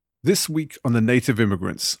This week on The Native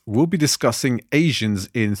Immigrants, we'll be discussing Asians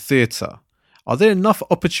in theatre. Are there enough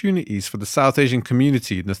opportunities for the South Asian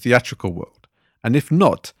community in the theatrical world? And if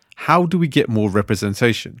not, how do we get more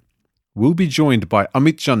representation? We'll be joined by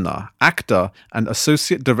Ameet, Chana, actor and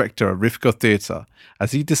associate director at Rifko Theatre,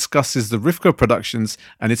 as he discusses the Rifko productions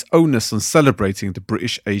and its onus on celebrating the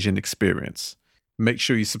British Asian experience. Make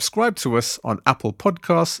sure you subscribe to us on Apple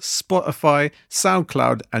Podcasts, Spotify,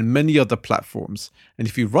 Soundcloud, and many other platforms. And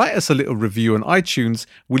if you write us a little review on iTunes,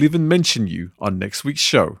 we'll even mention you on next week's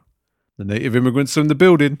show. The Native Immigrants are in the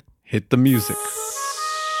building. Hit the music.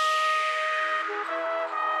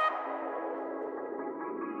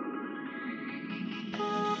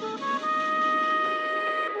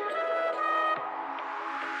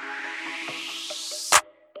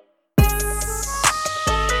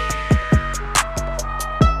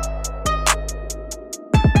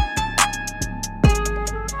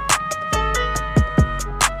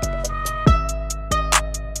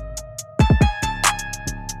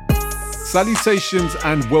 Salutations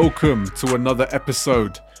and welcome to another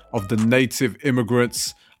episode of The Native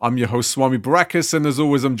Immigrants. I'm your host, Swami Barakas, and as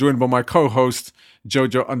always, I'm joined by my co-host,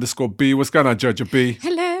 Jojo_B. What's going on, Jojo B?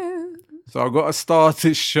 Hello. So I've got to start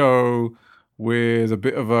this show with a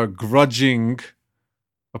bit of a grudging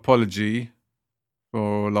apology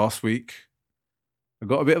for last week. I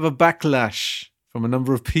got a bit of a backlash from a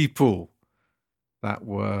number of people that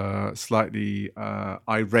were slightly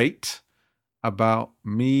irate about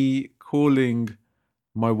me calling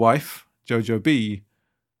my wife, Jojo B,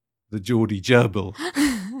 the Geordie Gerbil.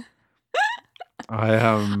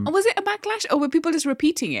 Was it a backlash or were people just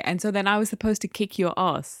repeating it? And so then I was supposed to kick your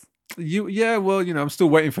ass? I'm still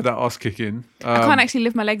waiting for that ass kick in. I can't actually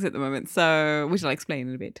lift my legs at the moment, so which I'll explain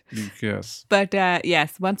in a bit. Yes. But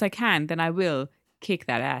yes, once I can, then I will kick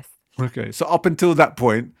that ass. Okay, so up until that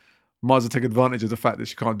point, might as well take advantage of the fact that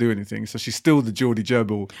she can't do anything. So she's still the Geordie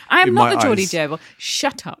Gerbil. I am not the Geordie eyes. Gerbil.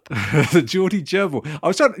 Shut up. The Geordie Gerbil. I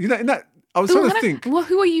was trying, trying to think. Well,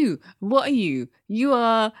 who are you? What are you? You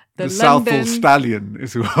are the Southall London... Stallion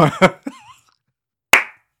is who I am.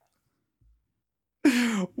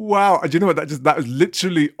 Wow. Do you know what? That was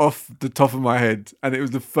literally off the top of my head. And it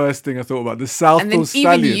was the first thing I thought about. The Southall and then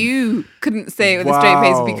Stallion. Even you couldn't say it with a straight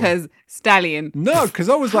face because Stallion. No, because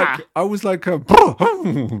I was like,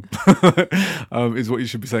 is what you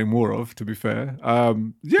should be saying more of, to be fair.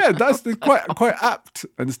 That's quite apt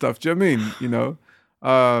and stuff. Do you know what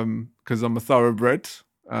I mean? Because I'm a thoroughbred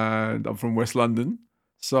and I'm from West London.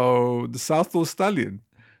 So the Southall Stallion.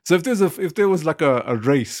 So if there was like a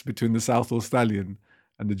race between the Southall Stallion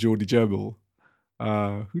and the Geordie Gerbil,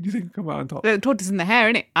 who do you think would come out on top? The tortoise in the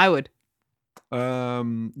hair, innit? I would.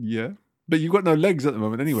 Yeah. But you've got no legs at the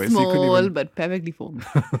moment anyway. Small, so you couldn't even... but perfectly formed.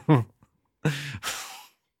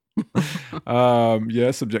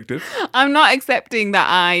 Subjective. I'm not accepting that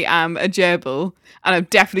I am a gerbil, and I'm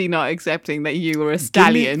definitely not accepting that you are a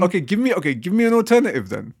stallion. Give me an alternative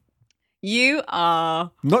then. You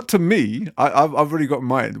are not to me. I've already got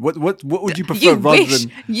mine. What would you prefer?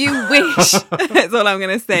 You wish. That's all I'm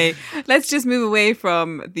gonna say. Let's just move away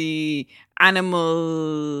from the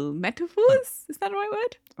animal metaphors. Is that the right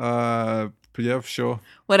word? Yeah, sure.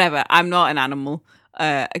 Whatever. I'm not an animal,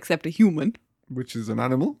 except a human. Which is an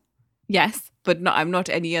animal? Yes, but I'm not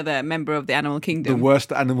any other member of the animal kingdom. The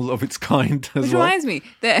worst animal of its kind as Which well. reminds me,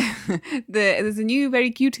 there's a new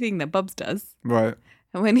very cute thing that Bubs does. Right.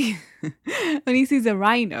 And when he sees a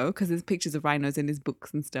rhino, because there's pictures of rhinos in his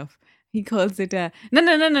books and stuff, he calls it a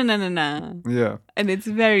na. Yeah. And it's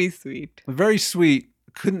very sweet. Very sweet.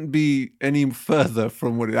 Couldn't be any further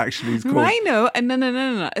from what it actually is called. Rhino and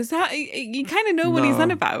no. Is that you kind of know what he's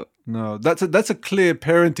on about? No, that's a clear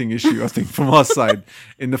parenting issue, I think, from our side,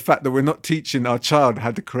 in the fact that we're not teaching our child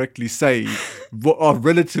how to correctly say what are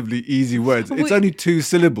relatively easy words. It's only 2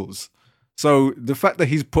 syllables. So the fact that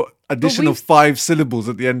he's put additional 5 syllables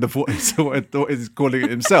at the end of what he's calling it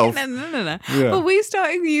himself. No. Yeah. But we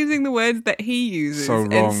started using the words that he uses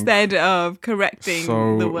instead of correcting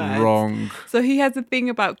the words. So wrong. So he has a thing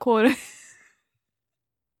about corner.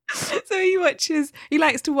 So he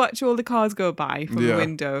likes to watch all the cars go by from the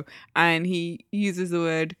window, and he uses the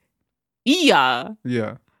word "iya."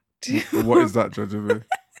 Yeah. What is that, Jojo?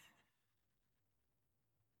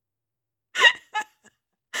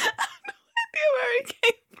 Where it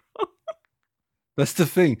came from. That's the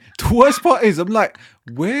thing. The worst part is, I'm like,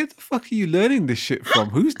 where the fuck are you learning this shit from?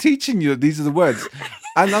 Who's teaching you that these are the words?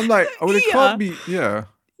 And I'm like, it can't be, yeah.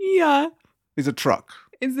 Yeah. It's a truck.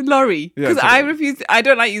 It's a lorry. Because I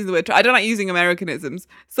don't like using the word truck. I don't like using Americanisms.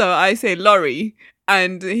 So I say lorry.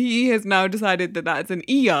 And he has now decided that that's an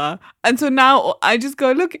ER. And so now I just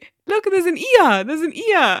go, look, there's an ER. There's an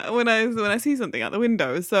ER when I see something out the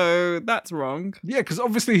window. So that's wrong. Yeah, because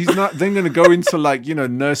obviously he's not then going to go into like,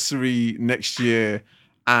 nursery next year.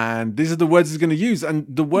 And these are the words he's going to use. And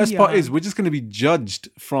the worst part is we're just going to be judged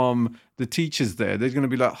from the teachers there. They're going to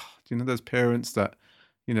be like, those parents that,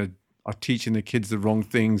 are teaching the kids the wrong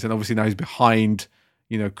things. And obviously now he's behind,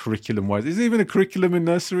 curriculum wise. Is there even a curriculum in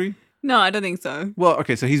nursery? No, I don't think so. Well,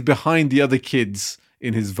 okay, so he's behind the other kids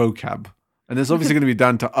in his vocab. And it's obviously going to be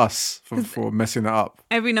down to us for messing it up.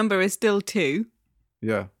 Every number is still 2.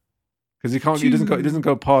 Yeah. Because he doesn't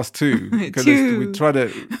go past 2. Because we try to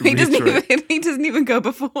he doesn't even go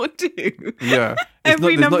before 2. Yeah.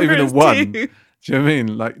 Every there's number not even a is 1. 2. Do you know what I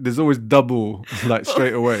mean? Like, there's always double, like,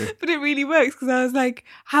 straight away. But it really works because I was like,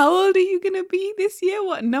 how old are you going to be this year?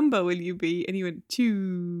 What number will you be? And he went,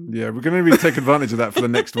 2. Yeah, we're going to really take advantage of that for the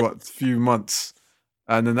next, few months.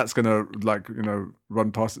 And then that's going to,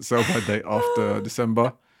 run past its sell-by date after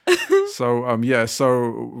December. So,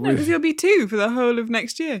 So... No, because he'll be 2 for the whole of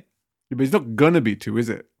next year. Yeah, but he's not going to be 2, is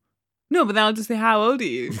it? No, but then I'll just say, how old are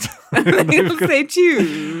you? And then he'll say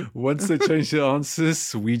 2. Once they change the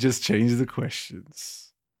answers, we just change the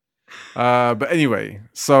questions. But anyway,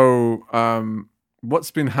 so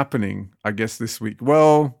what's been happening, I guess, this week?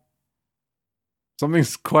 Well,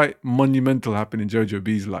 something's quite monumental happened in Jojo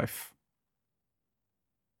B's life.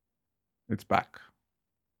 It's back.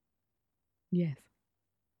 Yes.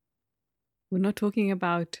 We're not talking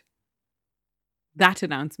about that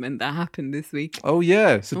announcement that happened this week. Oh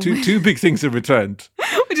yeah, so two big things have returned,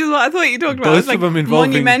 which is what I thought you talked about. Both of them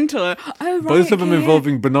involving monumental. Oh, right, both of them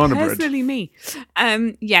involving banana bread. Personally, me.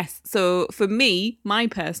 Yes. So for me, my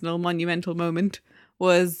personal monumental moment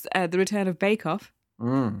was the return of Bake Off.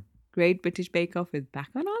 Great British Bake Off is back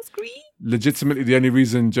on our screen. Legitimately, the only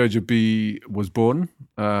reason Jojo B was born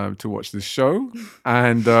to watch this show,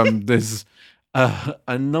 and there's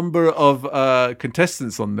a number of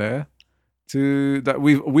contestants on there. So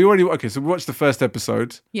we watched the first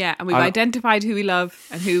episode. Yeah, and we've identified who we love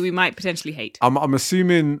and who we might potentially hate. I'm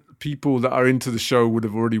assuming people that are into the show would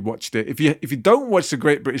have already watched it. If you don't watch the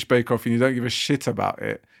Great British Bake Off and you don't give a shit about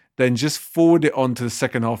it, then just forward it on to the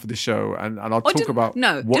second half of the show and I'll talk about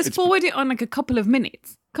just forward it on like a couple of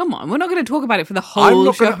minutes. Come on, we're not going to talk about it for the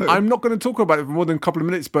whole show. I'm not going to talk about it for more than a couple of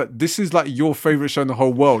minutes, but this is like your favorite show in the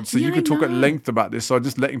whole world, so you can talk at length about this. So I'm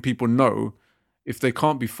just letting people know. If they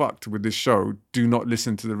can't be fucked with this show, do not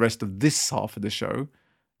listen to the rest of this half of the show.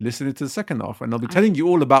 Listen to the second half. And I'll be telling you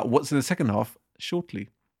all about what's in the second half shortly.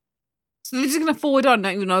 So they're just going to forward on,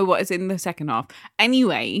 don't you know what is in the second half.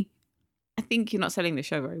 Anyway, I think you're not selling the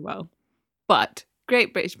show very well. But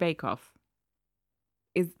Great British Bake Off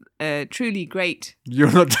is truly great.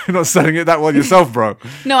 You're not selling it that well yourself, bro.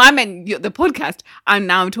 No, I meant the podcast. I'm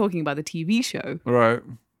now talking about the TV show. Right.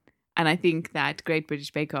 And I think that Great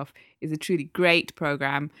British Bake Off is a truly great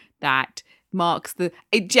program that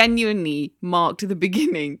it genuinely marked the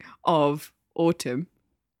beginning of autumn.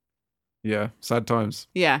 Yeah, sad times.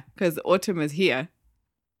 Yeah, because autumn is here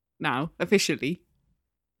now, officially.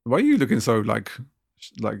 Why are you looking so like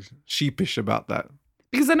sheepish about that?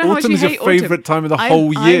 Because I know how much you hate autumn. Autumn is your favourite time of the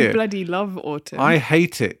whole year. I bloody love autumn. I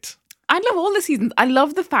hate it. I love all the seasons. I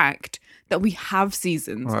love the fact that we have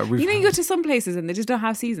seasons. Right, you go to some places and they just don't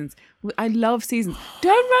have seasons. I love seasons.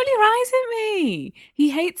 Don't roll your eyes at me. He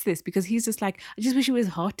hates this because he's just like, I just wish it was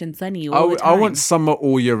hot and sunny all the time. I want summer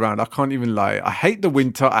all year round. I can't even lie. I hate the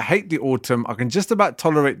winter. I hate the autumn. I can just about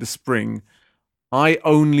tolerate the spring. I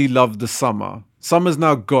only love the summer. Summer's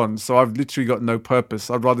now gone, so I've literally got no purpose.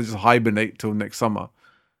 I'd rather just hibernate till next summer.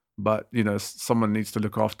 But, someone needs to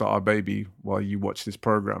look after our baby while you watch this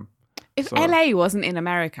program. If LA wasn't in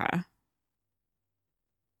America,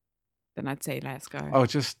 then I'd say let's go. Oh,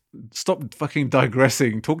 just stop fucking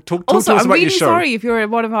digressing. Talk also, to us about really your show. Sorry if you're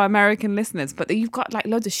one of our American listeners, but you've got like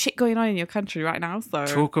loads of shit going on in your country right now. So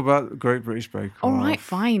talk about Great British Bake Off. All right,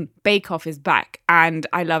 fine. Bake Off is back, and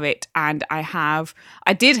I love it. And I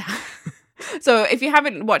did. So if you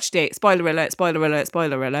haven't watched it, spoiler alert, spoiler alert,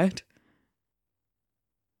 spoiler alert.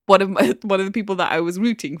 One of the people that I was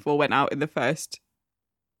rooting for went out in the first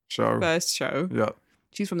show. Yeah,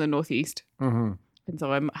 she's from the Northeast. Mm-hmm. And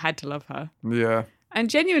so I had to love her. Yeah. And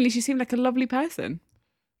genuinely, she seemed like a lovely person.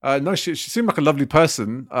 No, she seemed like a lovely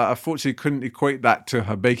person. Unfortunately, couldn't equate that to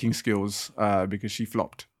her baking skills because she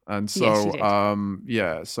flopped. And so,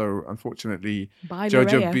 yes, so unfortunately,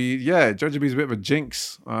 Jojo B is a bit of a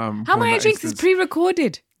jinx. How many jinx is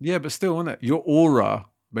pre-recorded? Yeah, but still, isn't it? Your aura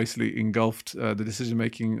basically engulfed the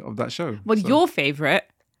decision-making of that show. Well, your favourite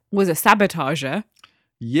was a sabotager.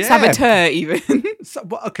 Yeah. Saboteur, even.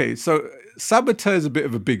 So saboteur is a bit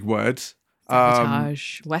of a big word.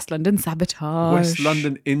 Sabotage. West London sabotage. West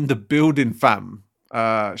London in the building, fam.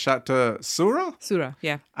 Shout to Sura. Surah,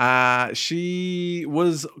 yeah. She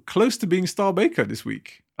was close to being Star Baker this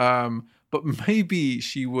week. But maybe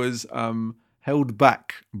she was held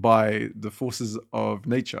back by the forces of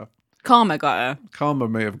nature. Karma got her. Karma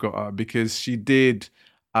may have got her because she did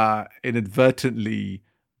inadvertently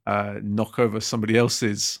knock over somebody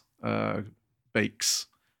else's bakes.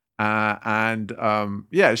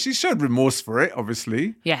 She showed remorse for it,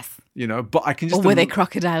 obviously. Yes. But I can just... Or were they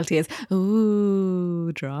crocodile tears?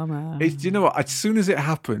 Ooh, drama. You know what? As soon as it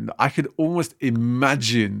happened, I could almost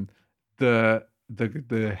imagine the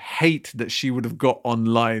hate that she would have got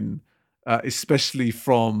online, especially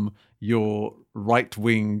from your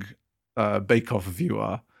right-wing Bake Off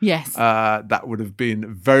viewer. Yes. That would have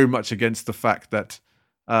been very much against the fact that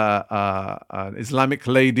an Islamic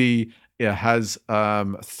lady has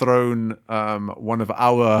thrown one of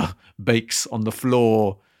our bakes on the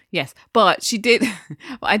floor. Yes, but she did.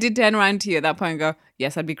 I did turn around to you at that point and go,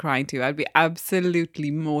 yes, I'd be crying too. I'd be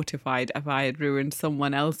absolutely mortified if I had ruined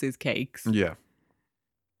someone else's cakes. Yeah.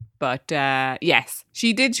 But yes,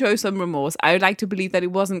 she did show some remorse. I would like to believe that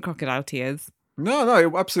it wasn't crocodile tears.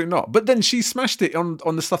 No, absolutely not. But then she smashed it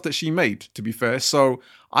on the stuff that she made, to be fair. So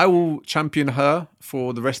I will champion her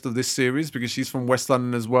for the rest of this series because she's from West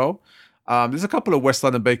London as well. There's a couple of West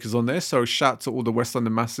London bakers on there, so shout to all the West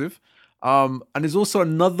London massive. And there's also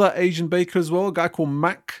another Asian baker as well, a guy called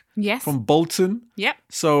Mac. Yes. From Bolton. Yep.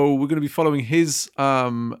 So we're going to be following his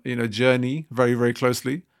journey very, very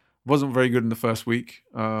closely. Wasn't very good in the first week.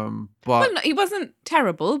 But well, no, he wasn't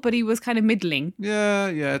terrible, but he was kind of middling. Yeah,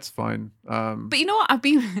 it's fine. But you know what? I've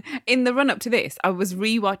been in the run up to this, I was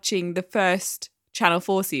rewatching the first Channel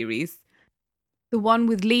 4 series, the one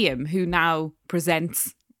with Liam, who now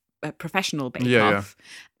presents a professional Bake Off.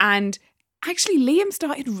 And actually, Liam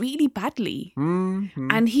started really badly.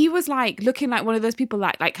 Mm-hmm. And he was like looking like one of those people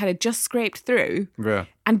that like kind of just scraped through. Yeah.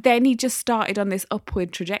 And then he just started on this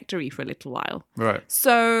upward trajectory for a little while. Right.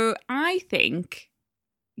 So I think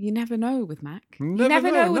you never know with Mac. You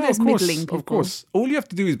never know with no, those middling people. Of course. All you have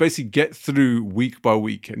to do is basically get through week by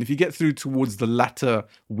week. And if you get through towards the latter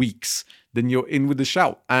weeks, then you're in with the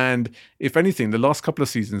shout. And if anything, the last couple of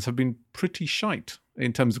seasons have been pretty shite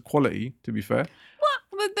in terms of quality, to be fair.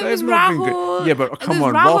 But there was Rahul. Yeah, but come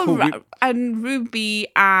on, Rahul and Ruby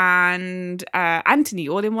and Anthony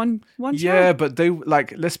all in one show. Yeah, but they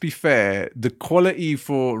let's be fair. The quality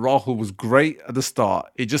for Rahul was great at the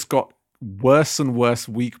start. It just got worse and worse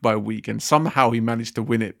week by week, and somehow he managed to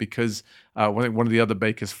win it because one of the other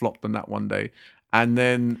bakers flopped on that one day. And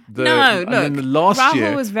then the last Rahul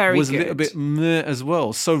year was a little bit meh as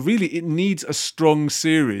well. So really, it needs a strong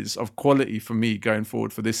series of quality for me going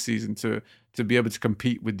forward for this season to be able to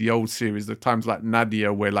compete with the old series. The times like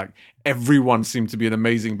Nadia, where like everyone seemed to be an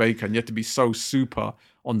amazing baker and you had to be so super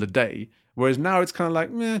on the day. Whereas now it's kind of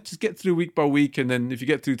like, just get through week by week, and then if you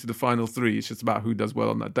get through to the final three, it's just about who does well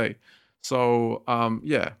on that day. So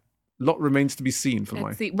lot remains to be seen for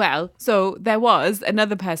Let's see. Well, so there was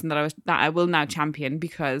another person that I will now champion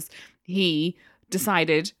because he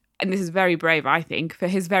decided, and this is very brave, I think, for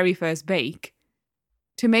his very first bake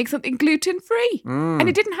to make something gluten-free. And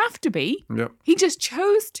it didn't have to be. Yep. He just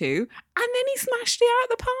chose to, and then he smashed it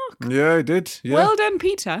out of the park. Yeah, he did. Yeah. Well done,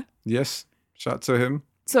 Peter. Yes. Shout to him.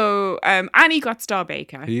 So, and he got Star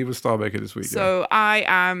Baker. He was Star Baker this week. So I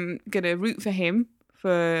am going to root for him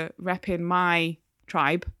for repping my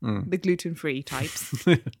tribe, the gluten-free types.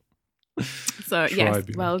 So yes,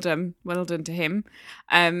 well done to him.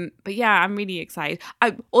 But yeah, I'm really excited.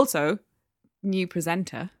 I also new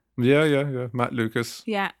presenter. Yeah. Matt Lucas.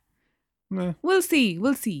 Yeah. Nah. We'll see.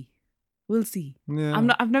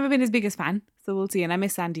 Yeah. I've never been his biggest fan, so we'll see. And I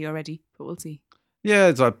miss Sandy already, but we'll see. Yeah,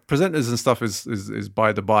 it's like presenters and stuff is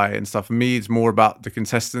by the by and stuff. For me, it's more about the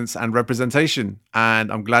contestants and representation.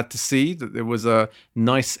 And I'm glad to see that there was a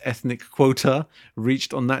nice ethnic quota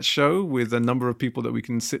reached on that show with a number of people that we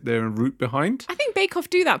can sit there and root behind. I think Bake Off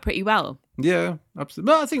do that pretty well. Yeah,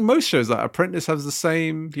 absolutely. But I think most shows, like Apprentice, has the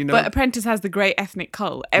same, But Apprentice has the great ethnic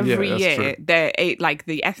cull. Every year, true.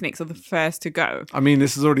 the ethnics are the first to go. I mean,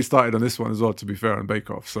 this has already started on this one as well, to be fair, on Bake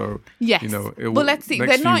Off. So, yes. Well, let's see.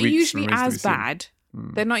 They're not usually as bad.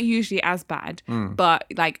 They're not usually as bad. But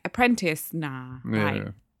like Apprentice, nah. Yeah.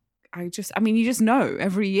 You just know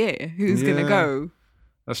every year who's going to go.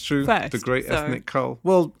 That's true. First, the great ethnic cull.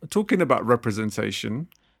 Well, talking about representation,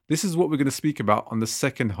 this is what we're going to speak about on the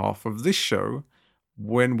second half of this show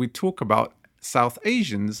when we talk about South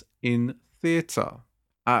Asians in theatre.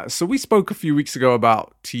 So we spoke a few weeks ago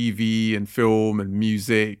about TV and film and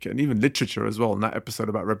music and even literature as well in that episode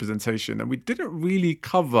about representation. And we didn't really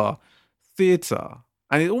cover theatre.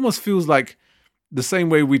 And it almost feels like the same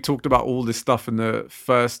way we talked about all this stuff in the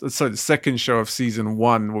second show of season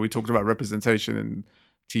 1, where we talked about representation in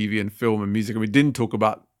TV and film and music. And we didn't talk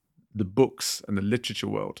about the books and the literature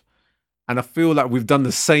world. And I feel like we've done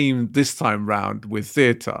the same this time round with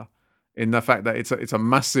theatre, in the fact that it's a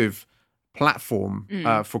massive platform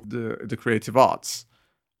for the creative arts,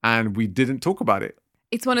 and we didn't talk about it.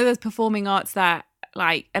 It's one of those performing arts that,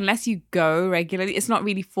 like, unless you go regularly, it's not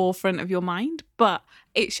really forefront of your mind, but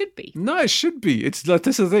it should be. No, it should be. It's like,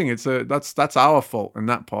 this is the thing. That's our fault in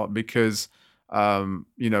that part, because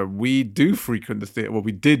we do frequent the theatre. Well,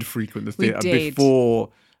 we did frequent the theatre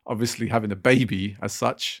before obviously having a baby as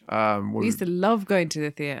such. We used to love going to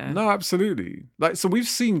the theatre. No, absolutely. Like, so we've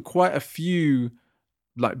seen quite a few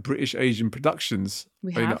like British Asian productions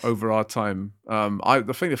over our time. I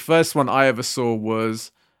think the first one I ever saw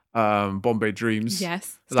was Bombay Dreams.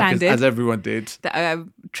 Yes, standard. As everyone did. The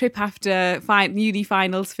trip after uni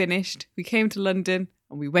finals finished, we came to London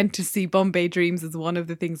and we went to see Bombay Dreams as one of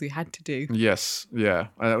the things we had to do. Yes, yeah.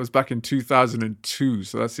 And that was back in 2002.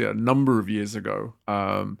 So that's a number of years ago.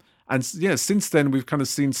 Since then we've kind of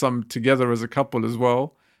seen some together as a couple as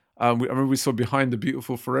well. I remember we saw Behind the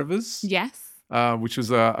Beautiful Forevers. Yes. Which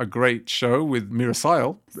was a great show with Mira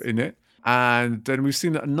Sayal in it. And then we've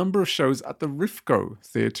seen a number of shows at the Rifco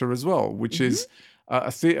Theatre as well, which is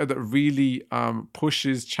a theatre that really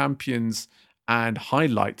pushes, champions, and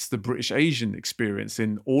highlights the British Asian experience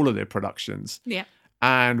in all of their productions. Yeah.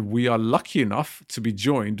 And we are lucky enough to be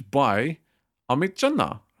joined by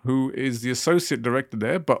Ameet, who is the associate director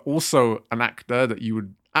there, but also an actor that you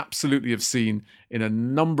would absolutely have seen in a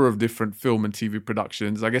number of different film and TV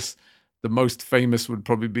productions. I guess the most famous would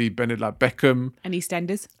probably be Bennett Like Beckham. And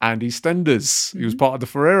EastEnders. Mm-hmm. He was part of the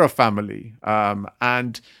Ferreira family.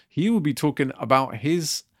 And he will be talking about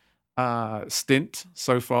his stint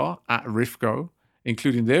so far at Rifco,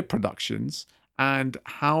 including their productions, and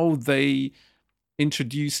how they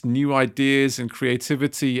introduce new ideas and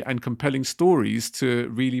creativity and compelling stories to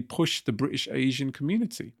really push the British Asian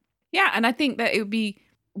community. Yeah, and I think that it would be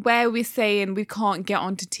where we're saying we can't get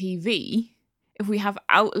onto TV. If we have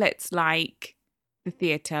outlets like the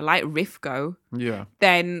theatre, like Rifco,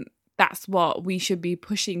 then that's what we should be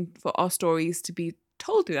pushing for our stories to be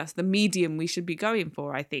told through. That's the medium we should be going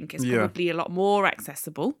for, I think. It's probably a lot more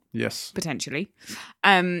accessible. Yes. Potentially.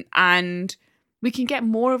 And we can get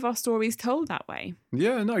more of our stories told that way.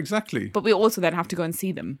 Yeah, no, exactly. But we also then have to go and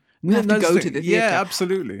see them. We have to go to the theatre. Yeah,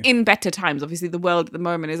 absolutely. In better times. Obviously, the world at the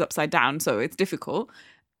moment is upside down, so it's difficult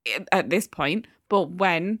at this point. But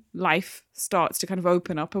when life starts to kind of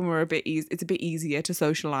open up and it's a bit easier to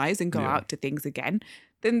socialise and go out to things again,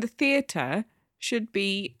 then the theatre should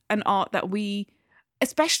be an art that we,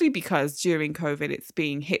 especially because during COVID it's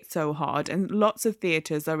being hit so hard and lots of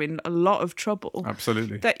theatres are in a lot of trouble.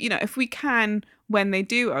 Absolutely. That, if we can, when they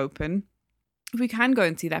do open, if we can go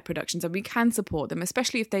and see their productions and we can support them,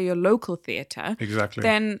 especially if they're your local theatre, exactly,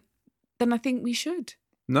 then I think we should.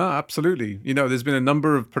 No, absolutely. There's been a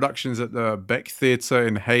number of productions at the Beck Theatre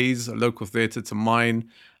in Hayes, a local theatre to mine.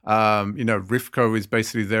 Rifco is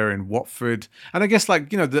basically there in Watford. And I guess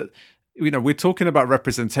we're talking about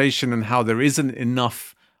representation and how there isn't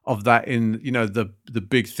enough of that in, the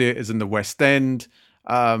big theatres in the West End.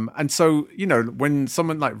 And so, when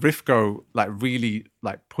someone like Rifco really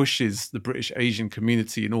pushes the British Asian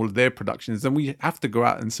community in all of their productions, then we have to go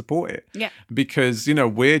out and support it. Yeah. Because,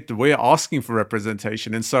 we're asking for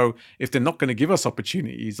representation. And so if they're not going to give us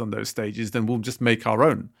opportunities on those stages, then we'll just make our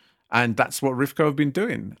own. And that's what Rifco have been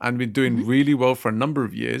doing, and been doing really well for a number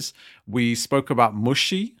of years. We spoke about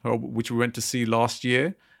Mushi, which we went to see last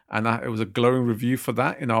year. And it was a glowing review for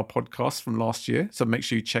that in our podcast from last year. So make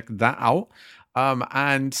sure you check that out.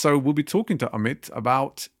 And so we'll be talking to Ameet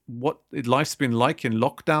about what life's been like in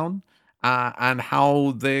lockdown and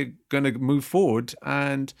how they're going to move forward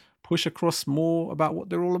and push across more about what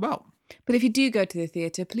they're all about. But if you do go to the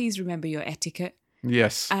theatre, please remember your etiquette.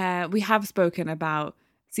 Yes. We have spoken about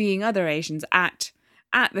seeing other Asians at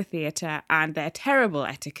the theatre and their terrible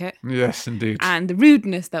etiquette. Yes, indeed. And the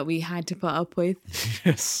rudeness that we had to put up with.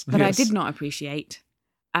 Yes. That I did not appreciate.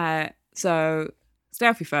 So stay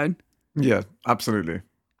off your phone. Yeah, absolutely.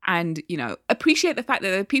 And, appreciate the fact that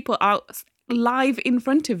there are people out live in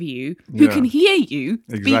front of you who can hear you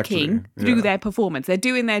speaking through their performance. They're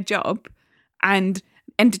doing their job and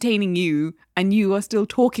entertaining you, and you are still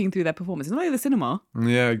talking through their performance. It's not like the cinema.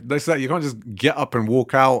 Yeah, that's that. You can't just get up and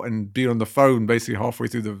walk out and be on the phone basically halfway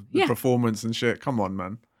through the performance and shit. Come on,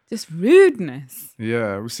 man. Just rudeness.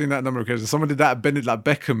 Yeah, we've seen that a number of occasions. Someone did that at Bennett like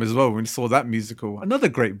Beckham as well when we saw that musical. Another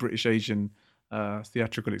great British Asian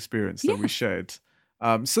theatrical experience that we shared.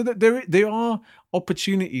 So that there are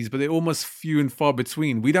opportunities, but they're almost few and far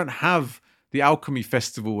between. We don't have the Alchemy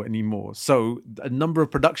Festival anymore. So a number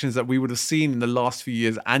of productions that we would have seen in the last few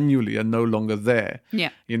years annually are no longer there. Yeah.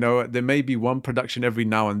 You know, there may be one production every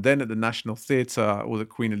now and then at the National Theatre or the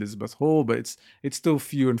Queen Elizabeth Hall, but it's still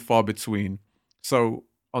few and far between. So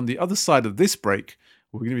on the other side of this break,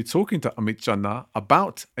 we're going to be talking to Ameet Chana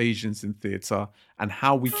about Asians in theatre and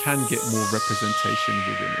how we can get more representation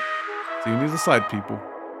within it. See you on the other side, people.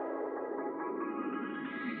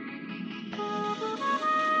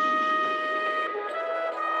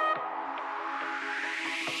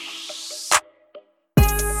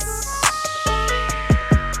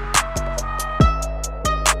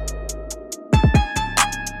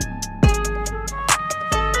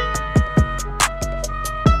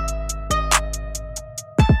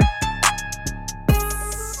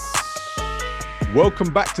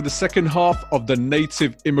 Welcome back to the second half of The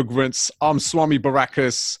Native Immigrants. I'm Swami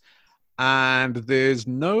Barakas, and there's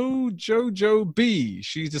no Jojo B.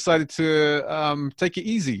 She's decided to take it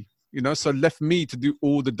easy, you know, so left me to do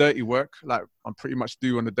all the dirty work, like I pretty much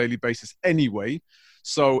do on a daily basis anyway.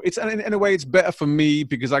 So it's in a way, it's better for me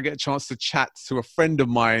because I get a chance to chat to a friend of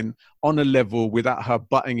mine on a level without her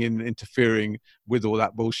butting in and interfering with all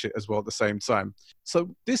that bullshit as well at the same time.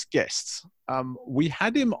 So this guest, we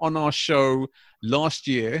had him on our show last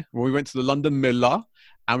year when we went to the London Miller,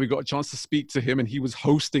 and we got a chance to speak to him, and he was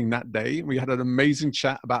hosting that day. We had an amazing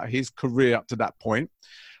chat about his career up to that point.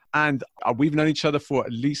 And we've known each other for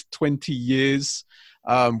at least 20 years.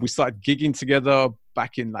 We started gigging together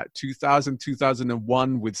back in like 2000,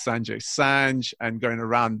 2001 with Sanjay Sanj and going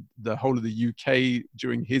around the whole of the UK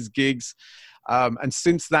during his gigs. And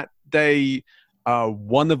since that day,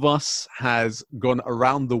 one of us has gone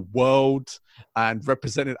around the world and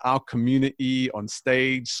represented our community on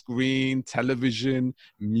stage, screen, television,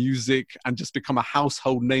 music, and just become a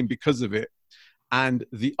household name because of it. And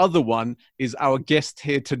the other one is our guest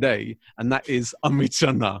here today, and that is Ameet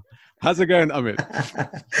Chana. How's it going, Ameet?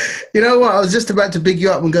 You know what? I was just about to big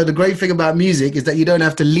you up and go, the great thing about music is that you don't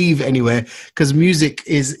have to leave anywhere because music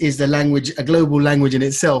is the language, a global language in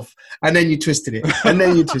itself. And then you twisted it.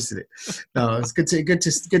 No, it's good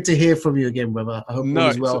to hear from you again, brother. I hope all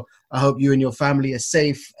is well. I hope you and your family are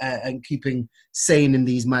safe and keeping sane in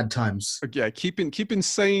these mad times. Yeah, keeping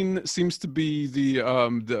sane seems to be the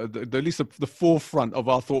at least the forefront of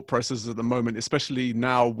our thought processes at the moment, especially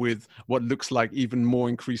now with what looks like even more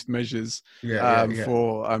increased measures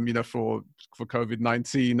for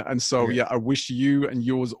COVID-19. And so I wish you and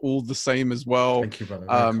yours all the same as well. Thank you,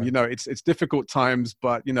 brother. You know, it's difficult times,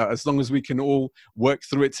 but you know, as long as we can all work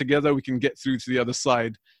through it together, we can get through to the other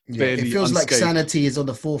side. It feels like sanity is on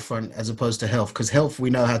the forefront as opposed to health, because health, we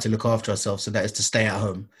know how to look after ourselves, so that is to stay at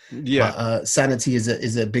home. But sanity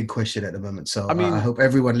is a big question at the moment. So I mean, I hope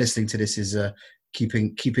everyone listening to this is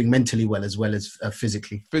keeping mentally well as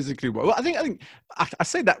physically well. I think I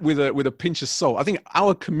say that with a pinch of salt. I think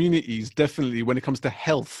our communities definitely, when it comes to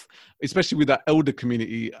health, especially with our elder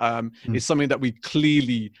community, is something that we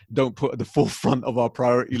clearly don't put at the forefront of our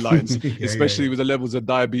priority lines, especially with the levels of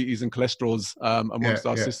diabetes and cholesterols amongst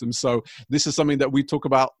our systems. So this is something that we talk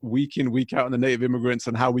about week in, week out in the Native Immigrants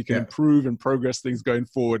and how we can improve and progress things going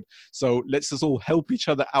forward. So let's just all help each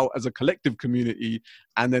other out as a collective community,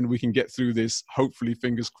 and then we can get through this, hopefully,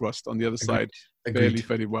 fingers crossed, on the other side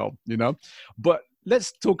fairly well, you know. But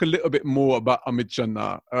let's talk a little bit more about Ameet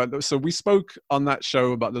Chana. So we spoke on that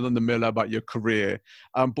show about the London Miller, about your career.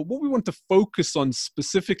 But what we want to focus on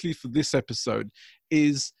specifically for this episode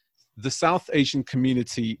is the South Asian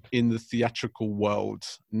community in the theatrical world.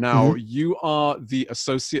 Now, you are the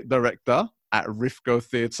associate director at Rifco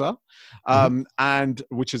Theatre, and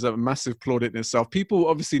which is a massive plaudit in itself. People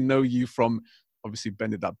obviously know you from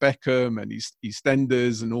Benedict Beckham and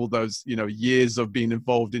EastEnders and all those, you know, years of being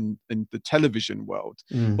involved in the television world.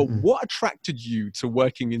 But what attracted you to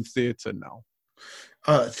working in theatre now?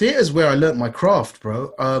 Theatre is where I learnt my craft,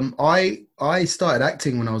 bro. I started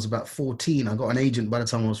acting when I was about 14. I got an agent by the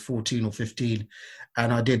time I was 14 or 15.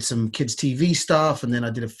 And I did some kids' TV stuff. And then I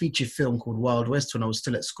did a feature film called Wild West when I was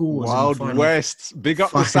still at school. Wild West. Big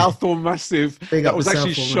up the Southall Massive. That was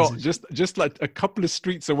actually shot just like a couple of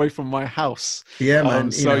streets away from my house. Yeah, man.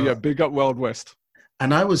 Big up Wild West.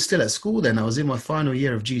 And I was still at school then. I was in my final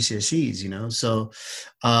year of GCSEs, you know. So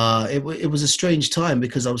it was a strange time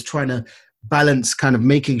because I was trying to balance kind of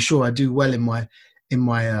making sure I do well in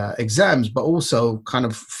my exams, but also kind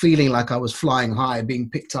of feeling like I was flying high, being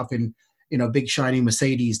picked up in big shiny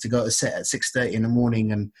Mercedes to go to set at 6:30 in the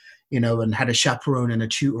morning, and and had a chaperone and a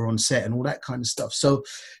tutor on set and all that kind of stuff. So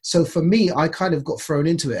for me, I kind of got thrown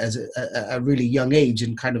into it as a really young age,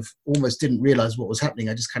 and kind of almost didn't realize what was happening.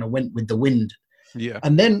 I just kind of went with the wind. Yeah.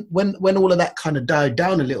 And then when all of that kind of died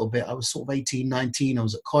down a little bit, I was sort of 18, 19. I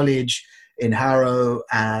was at college in Harrow,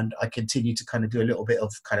 and I continued to kind of do a little bit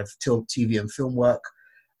of kind of TV and film work.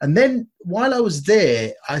 And then while I was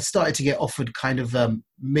there, I started to get offered kind of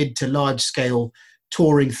mid to large scale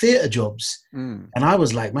touring theatre jobs. And I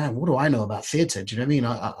was like, man, what do I know about theatre? Do you know what I mean?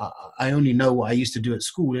 I only know what I used to do at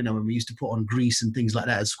school, when we used to put on Grease and things like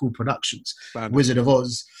that as school productions, Standard. Wizard of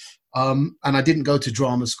Oz. And I didn't go to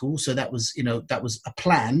drama school. So that was, that was a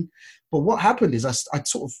plan. But what happened is I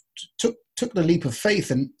sort of took the leap of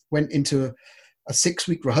faith and went into a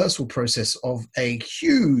 6-week rehearsal process of a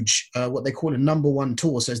huge, what they call a #1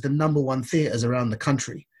 tour. So it's the #1 theatres around the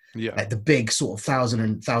country. Yeah. Like the big sort of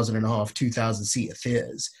 1,500, 2,000 seater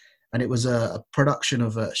theatres. And it was a production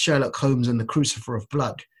of Sherlock Holmes and the Crucifer of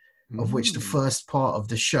Blood, of which the first part of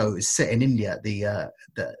the show is set in India,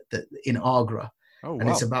 in Agra. Oh, wow. And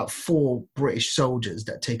it's about 4 British soldiers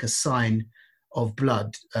that take a sign of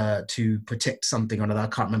blood to protect something or another. I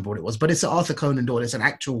can't remember what it was, but it's an Arthur Conan Doyle. It's an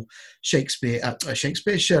actual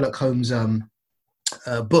Sherlock Holmes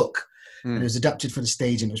book. And it was adapted for the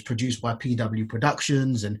stage, and it was produced by PW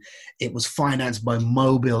Productions, and it was financed by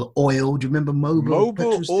Mobil Oil. Do you remember Mobil?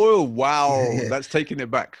 Mobil Oil. Wow. Yeah. That's taking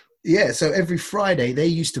it back. Yeah. So every Friday they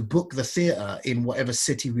used to book the theater in whatever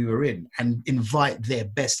city we were in and invite their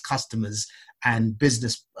best customers and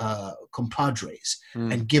business compadres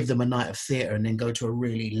and give them a night of theater, and then go to a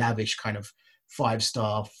really lavish kind of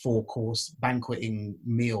 5-star 4-course banqueting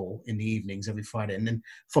meal in the evenings every Friday. And then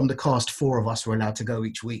from the cast, 4 of us were allowed to go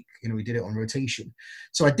each week. We did it on rotation.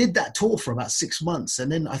 So I did that tour for about 6 months. And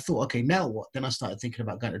then I thought, okay, now what? Then I started thinking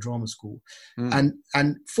about going to drama school. And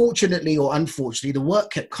fortunately or unfortunately, the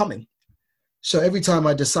work kept coming. So every time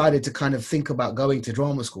I decided to kind of think about going to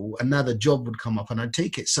drama school, another job would come up and I'd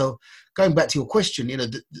take it. So going back to your question,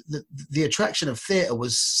 the attraction of theatre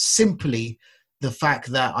was simply the fact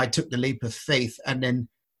that I took the leap of faith and then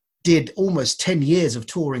did almost 10 years of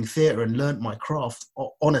touring theatre and learned my craft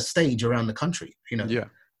on a stage around the country. Yeah.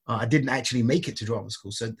 I didn't actually make it to drama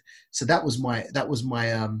school. So that was my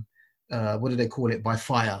what do they call it? By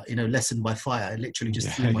fire, lesson by fire. I literally just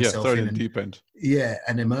threw myself thrown in the deep end. Yeah,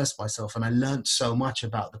 and immersed myself. And I learned so much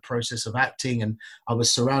about the process of acting, and I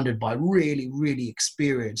was surrounded by really, really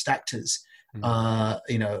experienced actors. All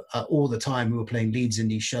the time we were playing leads in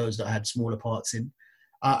these shows that I had smaller parts in.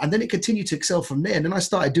 And then it continued to excel from there. And then I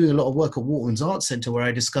started doing a lot of work at Waterman's Art Centre, where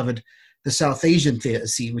I discovered the South Asian theatre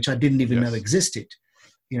scene, which I didn't even know existed.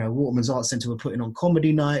 Waterman's Art Centre were putting on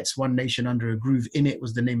comedy nights. One Nation Under a Groove In It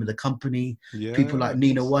was the name of the company. Yeah. People like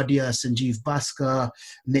Nina Wadia, Sanjeev Bhaskar,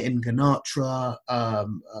 Nitin Ganatra,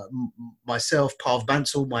 myself, Parv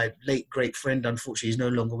Bansal, my late great friend, unfortunately he's no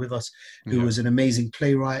longer with us, who was an amazing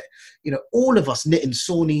playwright. All of us, Nitin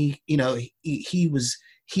Sawhney, he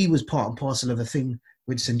was part and parcel of a thing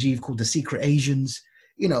with Sanjeev called The Secret Asians.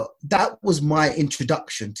 That was my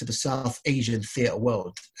introduction to the South Asian theatre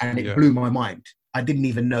world, and it blew my mind. I didn't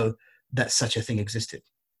even know that such a thing existed.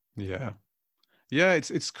 Yeah. Yeah,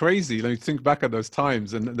 it's crazy. You think back at those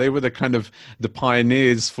times, and they were the kind of the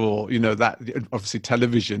pioneers for, that obviously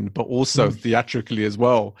television, but also theatrically as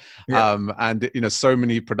well. Yeah. And, so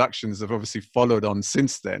many productions have obviously followed on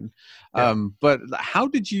since then. Yeah. But how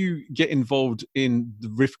did you get involved in the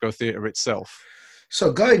Rifco Theatre itself?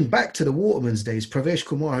 So going back to the Waterman's days, Pravesh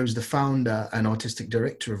Kumar, who's the founder and artistic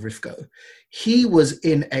director of Rifco, he was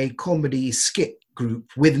in a comedy skit group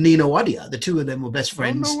with Nina Wadia. The two of them were best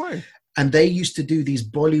friends. Oh, no way. And they used to do these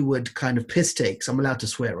Bollywood kind of piss takes. I'm allowed to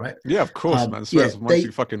swear, right? Yeah, of course, man. Swear as much as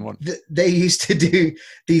you fucking want. They used to do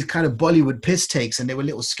these kind of Bollywood piss takes, and they were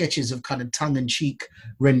little sketches of kind of tongue-in-cheek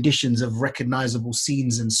renditions of recognizable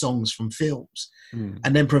scenes and songs from films.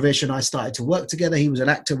 And then Pravesh and I started to work together. He was an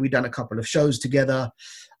actor. We'd done a couple of shows together.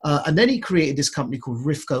 And then he created this company called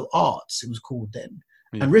Rifco Arts, it was called then.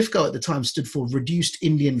 Yeah. And Rifco at the time stood for Reduced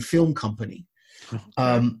Indian Film Company.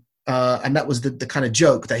 And that was the kind of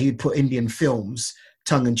joke that he'd put Indian films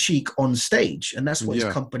tongue-in-cheek on stage. And that's what his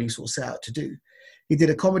company sort of set out to do. He did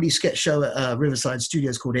a comedy sketch show at Riverside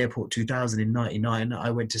Studios called Airport 2000 in 99 that I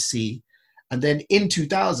went to see. And then in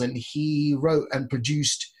 2000, he wrote and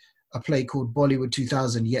produced a play called Bollywood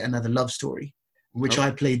 2000, Yet Another Love Story, which I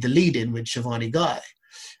played the lead in with Shivani Guy.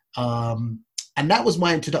 And that was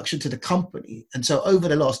my introduction to the company. And so over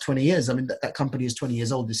the last 20 years, that company is 20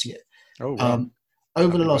 years old this year. Oh, wow.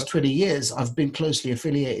 over the Happy last birthday. 20 years, I've been closely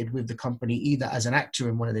affiliated with the company either as an actor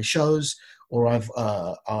in one of their shows, or I've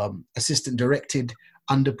assistant directed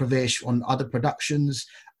under Pravesh on other productions.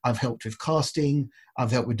 I've helped with casting.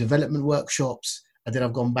 I've helped with development workshops. And then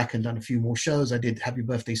I've gone back and done a few more shows. I did Happy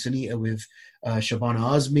Birthday Sunita with Shabana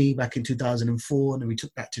Azmi back in 2004. And then we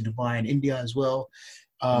took that to Dubai and India as well.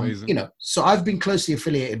 Amazing. So I've been closely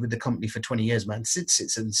affiliated with the company for 20 years, man, since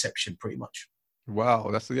its inception, pretty much. Wow,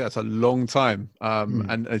 it's a long time,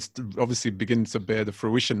 Mm. and it's obviously beginning to bear the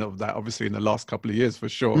fruition of that. Obviously, in the last couple of years, for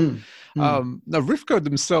sure. Now, Rivco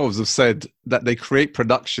themselves have said that they create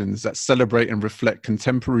productions that celebrate and reflect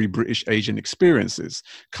contemporary British Asian experiences,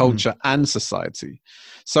 culture, and society.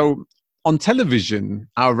 So, on television,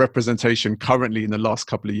 our representation currently in the last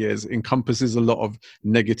couple of years encompasses a lot of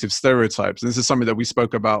negative stereotypes. And this is something that we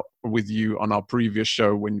spoke about with you on our previous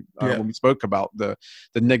show when we spoke about the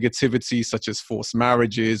negativity such as forced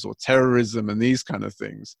marriages or terrorism and these kind of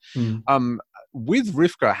things. With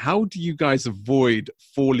Rivka, how do you guys avoid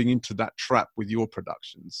falling into that trap with your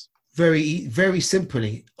productions? Very, very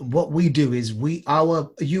simply, what we do is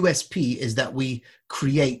our USP is that we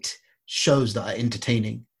create shows that are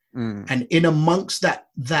entertaining. And in amongst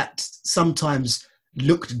that sometimes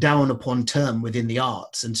looked down upon term within the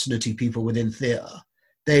arts and snooty people within theatre,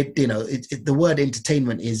 the word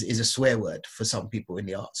entertainment is a swear word for some people in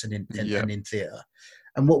the arts and in theatre.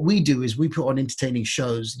 And what we do is we put on entertaining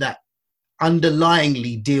shows that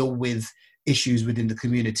underlyingly deal with issues within the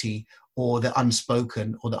community or the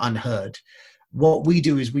unspoken or the unheard. What we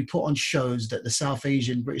do is we put on shows that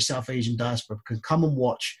the British South Asian diaspora can come and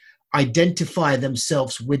watch, identify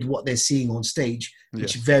themselves with what they're seeing on stage,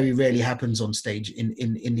 which very rarely happens on stage in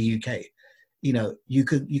the UK.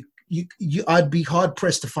 I'd be hard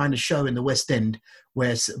pressed to find a show in the West End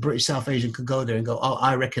where a British South Asian could go there and go, oh,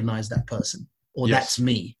 I recognize that person, or that's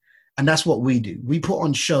me. And that's what we do. We put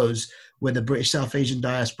on shows where the British South Asian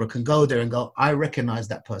diaspora can go there and go, I recognize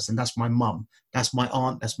that person. That's my mum. That's my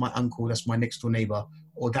aunt. That's my uncle. That's my next door neighbor,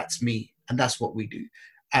 or that's me. And that's what we do.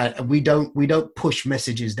 And we don't push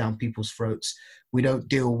messages down people's throats. We don't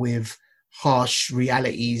deal with harsh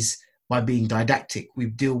realities by being didactic. We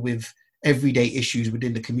deal with everyday issues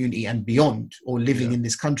within the community and beyond, or living in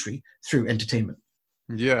this country through entertainment.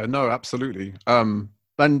 Yeah, no, absolutely. And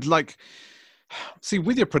like, see,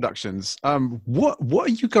 with your productions, what are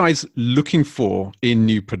you guys looking for in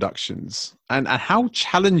new productions, and how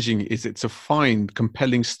challenging is it to find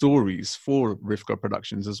compelling stories for Rivco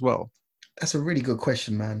Productions as well? That's a really good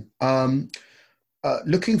question, man.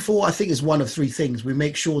 Looking for, I think, is one of three things. We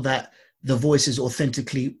make sure that the voice is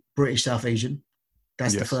authentically British South Asian.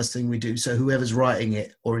 That's the first thing we do. So whoever's writing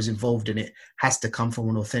it or is involved in it has to come from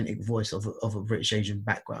an authentic voice of a British Asian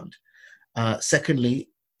background. Secondly,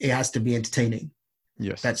 it has to be entertaining.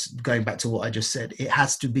 Yes. That's going back to what I just said. It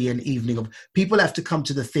has to be an evening of, people have to come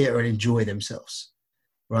to the theatre and enjoy themselves,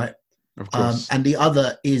 right? Of course. And the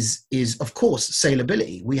other is of course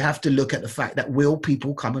saleability. We have to look at the fact that will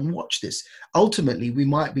people come and watch this? Ultimately, we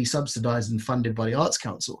might be subsidized and funded by the Arts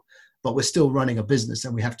Council, but we're still running a business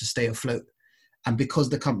and we have to stay afloat. And because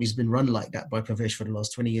the company's been run like that by Pravesh for the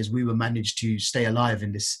last 20 years, we were managed to stay alive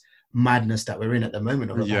in this madness that we're in at the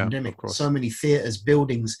moment of a pandemic. So many theatres,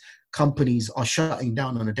 buildings, companies are shutting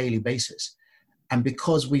down on a daily basis. And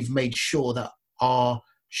because we've made sure that our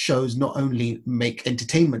shows not only make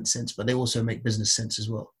entertainment sense, but they also make business sense as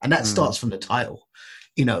well. And that starts from the title.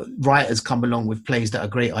 Writers come along with plays that are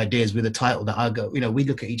great ideas with a title that I go, we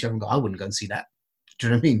look at each other and go, I wouldn't go and see that. Do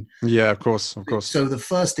you know what I mean? Yeah, of course. So the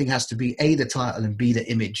first thing has to be A, the title, and B, the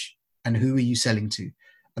image. And who are you selling to?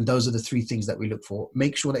 And those are the three things that we look for.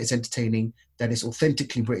 Make sure that it's entertaining, that it's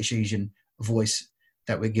authentically British Asian voice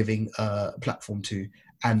that we're giving a platform to,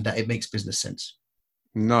 and that it makes business sense.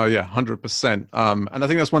 No, 100%. And I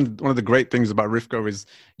think that's one of the great things about Rivco is,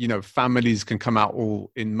 families can come out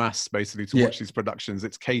all in mass basically to watch these productions.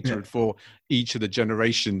 It's catered for each of the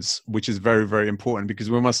generations, which is very, very important, because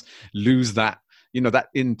we must lose that, that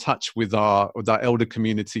in touch with our elder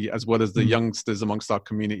community as well as the youngsters amongst our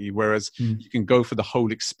community. Whereas you can go for the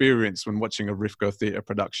whole experience when watching a Rivco theatre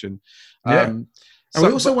production. And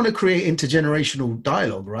we also want to create intergenerational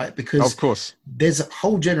dialogue, right? Because of course, there's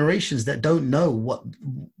whole generations that don't know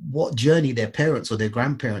what journey their parents or their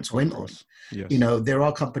grandparents went on. Yes. There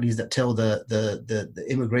are companies that tell the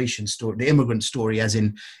immigration story, the immigrant story, as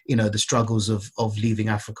in, the struggles of leaving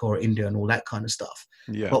Africa or India and all that kind of stuff.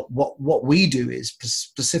 Yeah. But what we do is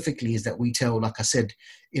specifically is that we tell, like I said,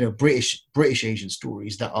 British Asian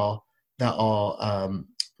stories that are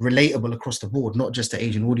relatable across the board, not just to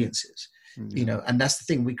Asian audiences. And that's the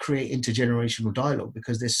thing, we create intergenerational dialogue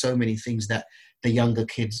because there's so many things that the younger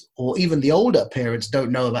kids or even the older parents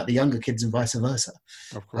don't know about the younger kids and vice versa.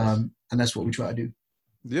 Of course. And that's what we try to do.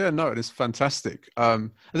 Yeah, no, it is fantastic.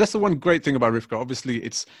 And that's the one great thing about Rivka. Obviously,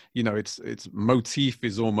 its motif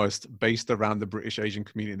is almost based around the British Asian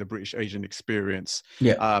community and the British Asian experience.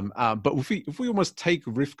 Yeah. But if we almost take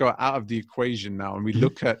Rivka out of the equation now and we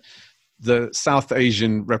look at the South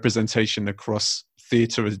Asian representation across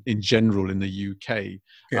theatre in general in the UK.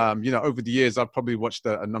 Over the years, I've probably watched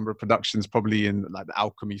a number of productions, probably in like the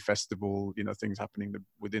Alchemy Festival, things happening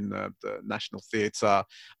within the National Theatre.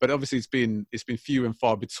 But obviously, it's been few and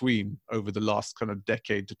far between over the last kind of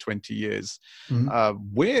decade to 20 years.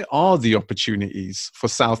 Where are the opportunities for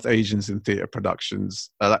South Asians in theatre productions,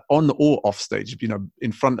 like on or off stage?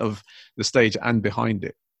 In front of the stage and behind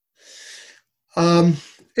it.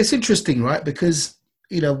 It's interesting, right? Because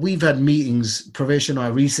we've had meetings, Pravesh and I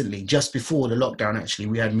recently, just before the lockdown, actually,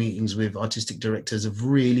 we had meetings with artistic directors of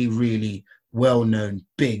really, really well-known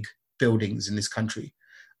big buildings in this country.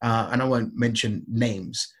 And I won't mention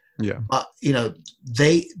names. Yeah. But,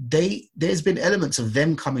 there's been elements of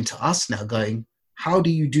them coming to us now going, how do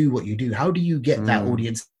you do what you do? How do you get that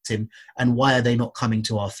audience in? And why are they not coming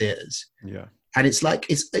to our theatres? Yeah. And it's like,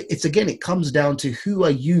 it's again, it comes down to who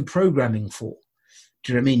are you programming for?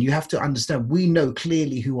 Do you know what I mean? You have to understand, we know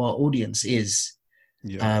clearly who our audience is.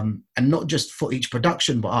 Yeah. And not just for each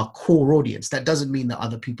production, but our core audience. That doesn't mean that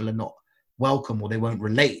other people are not welcome or they won't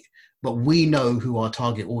relate, but we know who our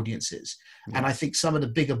target audience is. Yeah. And I think some of the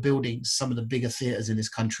bigger buildings, some of the bigger theatres in this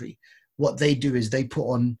country, what they do is they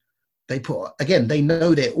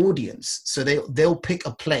know their audience. So they'll pick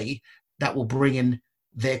a play that will bring in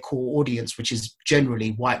their core audience, which is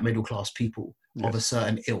generally white middle-class people. Yes. Of a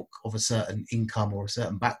certain ilk, of a certain income or a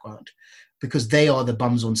certain background, because they are the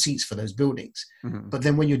bums on seats for those buildings. Mm-hmm. But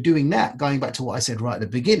then when you're doing that, going back to what I said right at the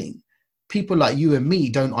beginning, people like you and me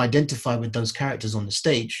don't identify with those characters on the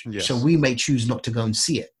stage. Yes. So we may choose not to go and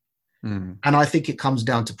see it. Mm-hmm. And I think it comes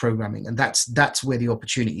down to programming, and that's where the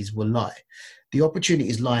opportunities will lie. The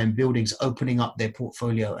opportunities lie in buildings opening up their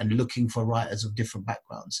portfolio and looking for writers of different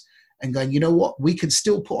backgrounds and going, you know what, we can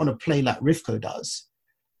still put on a play like Rivko does,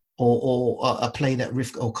 or a play that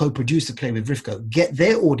Rivko, or co-produce a play with Rivko, get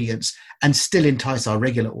their audience and still entice our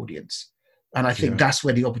regular audience. And I think that's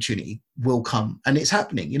where the opportunity will come. And it's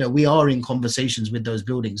happening. We are in conversations with those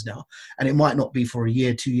buildings now. And it might not be for a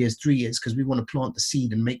year, 2 years, 3 years, because we want to plant the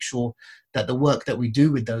seed and make sure that the work that we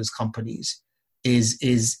do with those companies is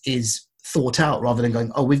thought out, rather than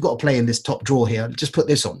going, oh, we've got a play in this top drawer here, just put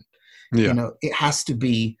this on. Yeah. It has to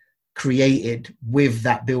be created with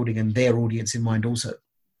that building and their audience in mind also.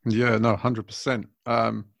 Yeah, no, 100%.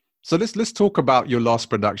 So let's talk about your last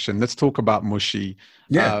production. Let's talk about Mushy.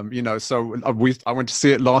 Yeah. So I went to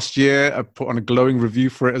see it last year. I put on a glowing review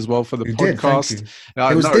for it as well for the podcast.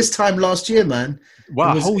 It was this time last year, man.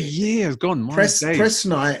 Wow, a whole year has gone. Press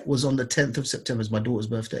night was on the 10th of September. It's my daughter's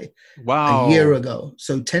birthday. Wow. A year ago.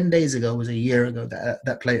 So 10 days ago was a year ago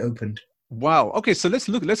that play opened. Wow. Okay, so let's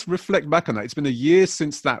reflect back on that. It's been a year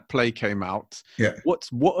since that play came out. Yeah. What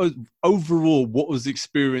was the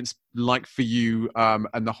experience like for you,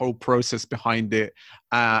 and the whole process behind it?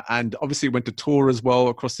 And obviously it went to tour as well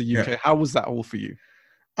across the UK. Yeah. How was that all for you?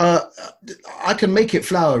 I can make it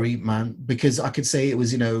flowery, man, because I could say it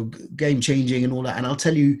was, game changing and all that. And I'll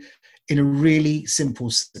tell you in a really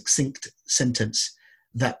simple, succinct sentence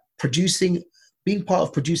that being part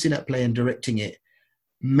of producing that play and directing it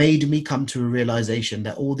made me come to a realization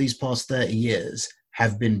that all these past 30 years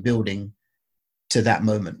have been building to that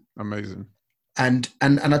moment. Amazing. And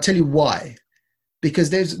I'll tell you why.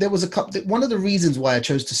 Because there was one of the reasons why I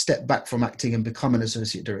chose to step back from acting and become an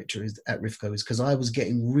associate director at Rivko is because I was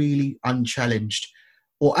getting really unchallenged,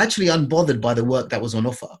 or actually unbothered by the work that was on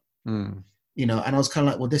offer. And I was kind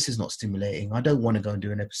of like, well, this is not stimulating. I don't want to go and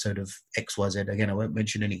do an episode of XYZ. Again, I won't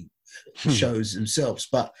mention any shows themselves,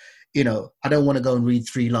 but I don't want to go and read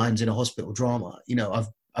 3 lines in a hospital drama.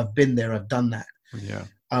 I've been there, I've done that. Yeah.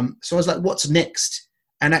 So I was like, what's next?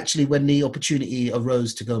 And actually, when the opportunity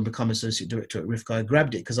arose to go and become associate director at Rivko, I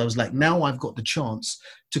grabbed it because I was like, now I've got the chance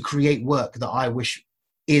to create work that I wish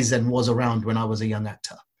is and was around when I was a young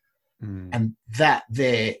actor. And that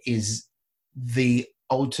there is the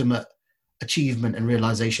ultimate achievement and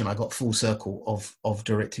realization. I got full circle of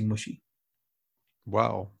directing Mushy.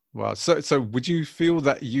 Wow. So would you feel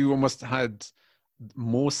that you almost had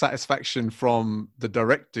more satisfaction from the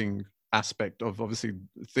directing aspect of obviously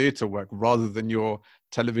theatre work rather than your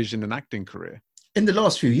television and acting career? In the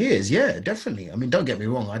last few years, yeah, definitely. I mean, don't get me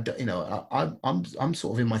wrong. I'm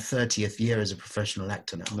sort of in my 30th year as a professional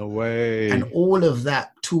actor now, No and way. all of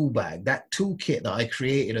that tool bag, that toolkit that I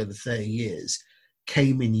created over 30 years,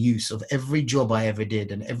 came in use of every job I ever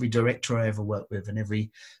did, and every director I ever worked with, and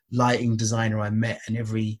every lighting designer I met, and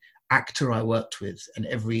every actor I worked with, and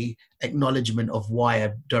every acknowledgement of why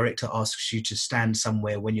a director asks you to stand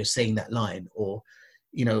somewhere when you're saying that line, or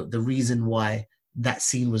the reason why that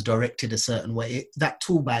scene was directed a certain way. That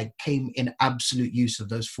tool bag came in absolute use of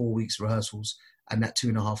those 4 weeks rehearsals and that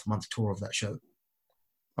 2.5 month tour of that show.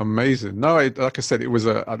 Amazing. No, like I said, it was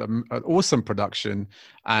an awesome production,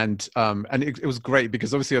 and it was great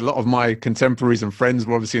because obviously a lot of my contemporaries and friends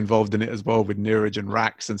were obviously involved in it as well, with Neeraj and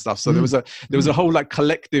Rax and stuff. So there was a whole like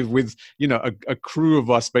collective with a crew of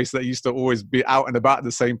us basically that used to always be out and about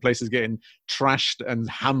the same places, getting trashed and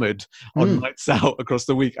hammered on nights out across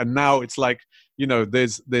the week. And now it's like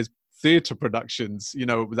there's theatre productions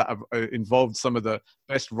that have involved some of the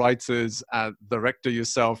best writers, director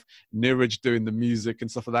yourself, Neeraj doing the music and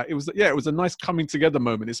stuff like that. It was a nice coming together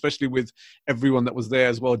moment, especially with everyone that was there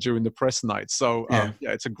as well during the press night. So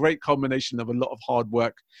it's a great combination of a lot of hard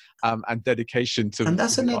work and dedication to And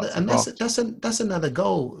that's the another, arts and craft. that's another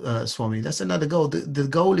goal, Swami. That's another goal. The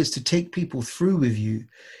goal is to take people through with you.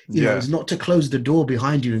 It's not to close the door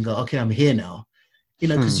behind you and go, okay, I'm here now.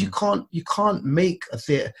 Because you can't make a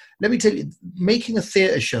theater. Let me tell you, making a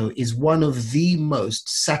theater show is one of the most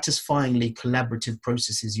satisfyingly collaborative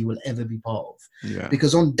processes you will ever be part of. Yeah.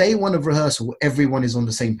 Because on day one of rehearsal, everyone is on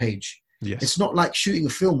the same page. Yes. It's not like shooting a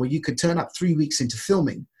film where you could turn up 3 weeks into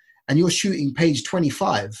filming and you're shooting page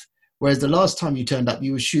 25, whereas the last time you turned up,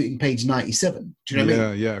 you were shooting page 97. Do you know what I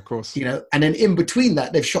mean? Yeah, of course. And then in between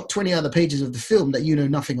that, they've shot 20 other pages of the film that you know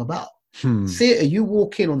nothing about. Theatre, you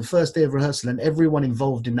walk in on the first day of rehearsal and everyone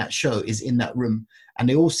involved in that show is in that room and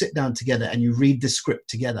they all sit down together and you read the script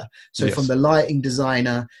together. So from the lighting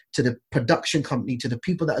designer to the production company to the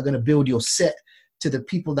people that are going to build your set to the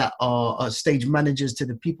people that are stage managers to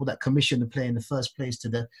the people that commission the play in the first place to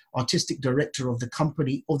the artistic director of the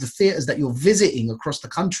company or the theatres that you're visiting across the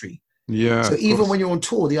country. Yeah. So even when you're on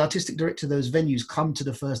tour, the artistic director of those venues come to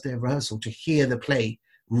the first day of rehearsal to hear the play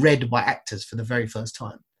read by actors for the very first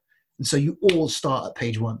time. And so you all start at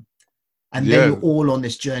page one. And then you're all on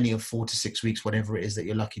this journey of 4 to 6 weeks, whatever it is that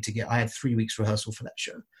you're lucky to get. I had 3 weeks rehearsal for that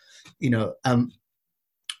show,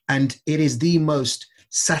 and it is the most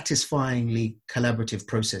satisfyingly collaborative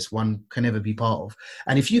process one can ever be part of.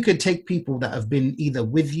 And if you could take people that have been either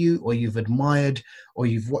with you or you've admired or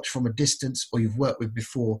you've watched from a distance or you've worked with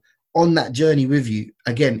before on that journey with you,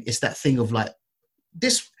 again, it's that thing of like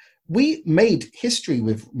this. We made history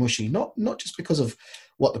with Mushi, not just because of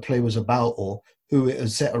what the play was about or who it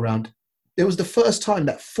was set around. It was the first time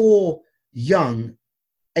that 4 young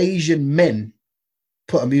Asian men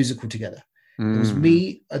put a musical together. It was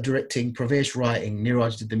me directing, Pravesh writing,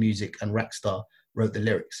 Neeraj did the music, and Rackstar wrote the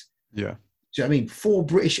lyrics. Yeah. Do you know what I mean? 4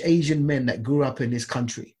 British Asian men that grew up in this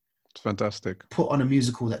country. It's fantastic. Put on a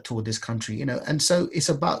musical that toured this country, and so it's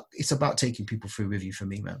about taking people through with you for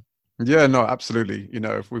me, man. Yeah, no, absolutely.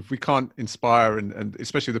 If we can't inspire and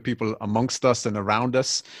especially the people amongst us and around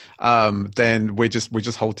us, then we're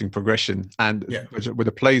just halting progression. And with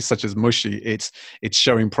a place such as Mushi, it's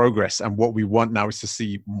showing progress. And what we want now is to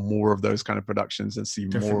see more of those kind of productions and see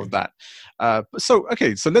more of that. So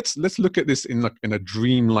let's look at this in a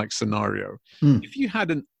dream-like scenario. If you had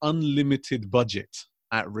an unlimited budget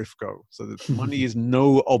at Rifco, so that money is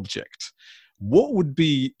no object, what would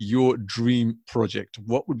be your dream project?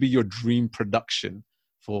 What would be your dream production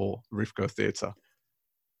for Rifco Theatre?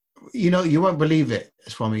 You won't believe it,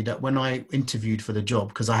 Swami, that when I interviewed for the job,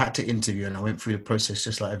 because I had to interview and I went through the process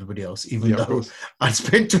just like everybody else, even though I'd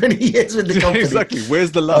spent 20 years with the company. Exactly.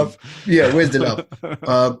 Where's the love? Where's the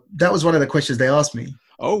love? That was one of the questions they asked me.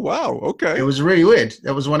 Oh, wow. Okay. It was really weird.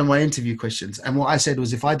 That was one of my interview questions. And what I said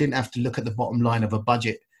was, if I didn't have to look at the bottom line of a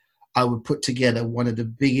budget, I would put together one of the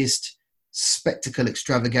biggest spectacle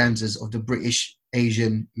extravaganzas of the British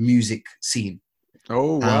Asian music scene.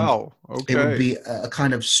 Oh, wow. Okay. It would be a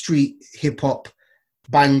kind of street hip hop,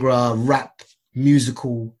 Bhangra, rap,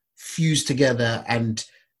 musical fused together and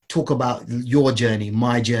talk about your journey,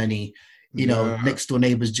 my journey, next door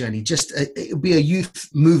neighbor's journey. Just it would be a youth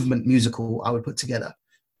movement musical I would put together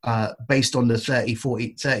based on the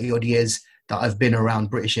 30 odd years that I've been around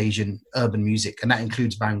British Asian urban music. And that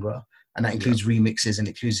includes Bhangra. And that includes remixes and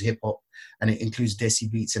it includes hip hop and it includes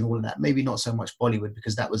Desi beats and all of that. Maybe not so much Bollywood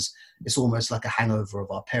because it's almost like a hangover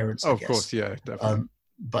of our parents. Oh, of course, yeah, definitely.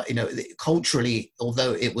 But culturally,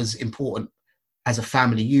 although it was important as a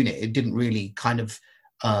family unit, it didn't really kind of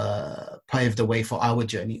paved the way for our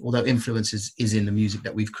journey, although influence is in the music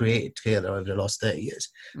that we've created together over the last 30 years.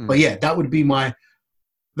 But yeah, that would be my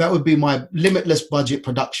limitless budget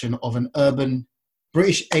production of an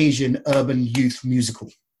British Asian urban youth musical.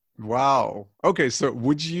 Wow. Okay, so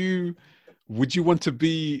would you want to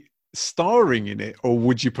be starring in it, or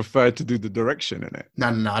would you prefer to do the direction in it? No,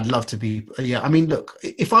 I'd love to be. Yeah, I mean, look,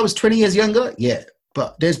 if I was 20 years younger, yeah.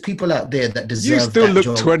 But there's people out there that deserve. You still that look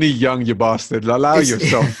job. 20 young, you bastard. Allow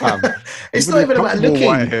yourself, fam. It's not even about looking.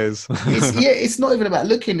 White hairs. It's not even about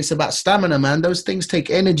looking. It's about stamina, man. Those things take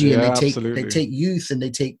energy, and they take youth, and they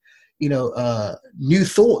take new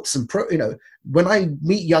thoughts and when I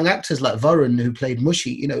meet young actors like Varun, who played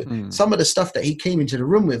Mushi, some of the stuff that he came into the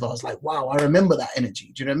room with, I was like, wow, I remember that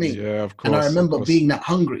energy. Do you know what I mean? Yeah, of course. And I remember being that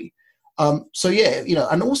hungry. So yeah,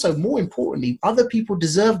 and also more importantly, other people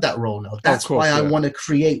deserve that role now. That's why I want to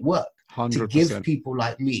create work 100%. to give people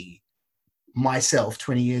like me, myself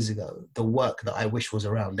 20 years ago, the work that I wish was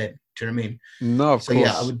around then. Do you know what I mean? No, of course.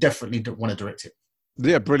 Yeah, I would definitely want to direct it.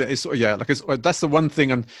 Yeah, brilliant. That's the one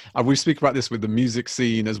thing, and we speak about this with the music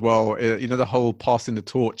scene as well. The whole passing the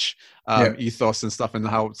torch ethos and stuff, and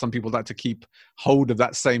how some people like to keep hold of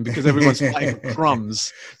that same, because everyone's fighting for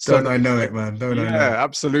crumbs. So Don't I know it, man? I know.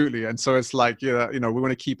 Absolutely. And so it's like, we want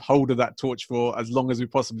to keep hold of that torch for as long as we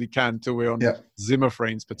possibly can till we're on Zimmer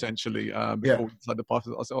frames potentially before we decide to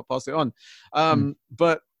pass it on.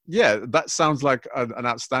 But yeah, that sounds like an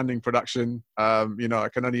outstanding production. I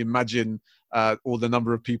can only imagine all the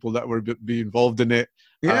number of people that would be involved in it.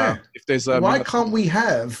 Yeah. If there's why can't we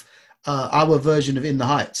have our version of In the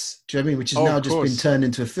Heights? Do you know what I mean? Which has now just been turned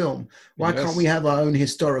into a film. Why can't we have our own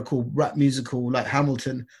historical rap musical like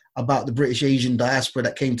Hamilton about the British Asian diaspora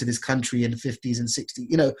that came to this country in the 50s and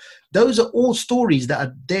 60s? Those are all stories that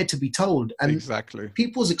are there to be told. And exactly,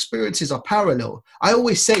 people's experiences are parallel. I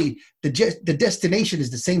always say the destination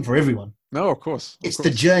is the same for everyone. No, of course. It's the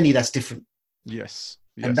journey that's different. Yes.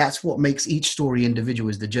 And that's what makes each story individual,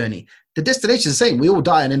 is the journey. The destination is the same. We all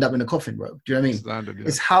die and end up in a coffin, bro. Do you know what I mean? Standard, yeah.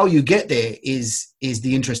 It's how you get there is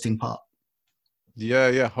the interesting part.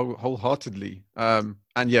 Yeah, wholeheartedly. And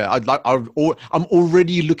yeah, I'm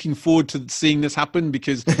already looking forward to seeing this happen,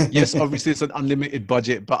 because yes, obviously it's an unlimited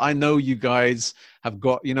budget, but I know you guys have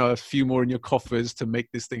got, a few more in your coffers to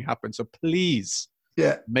make this thing happen. So please,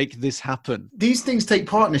 make this happen. These things take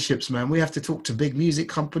partnerships, man. We have to talk to big music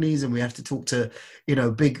companies, and we have to talk to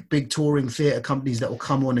big touring theater companies that will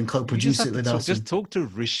come on and co-produce it with us. Just talk to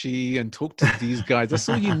Rishi and talk to these guys. That's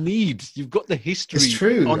all you need. You've got the history. It's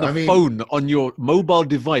true. On the phone, on your mobile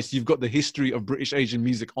device, you've got the history of British Asian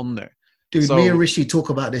music on there. Dude, me and Rishi talk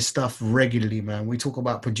about this stuff regularly, man. We talk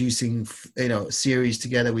about producing, series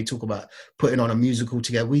together. We talk about putting on a musical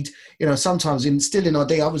together. We, sometimes still in our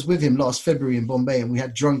day, I was with him last February in Bombay, and we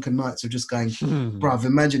had drunken nights of just going, bruv,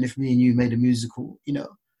 imagine if me and you made a musical, imagine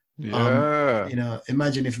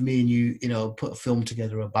if me and you, put a film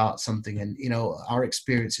together about something, and, our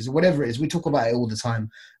experiences or whatever it is. We talk about it all the time,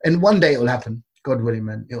 and one day it will happen. God willing,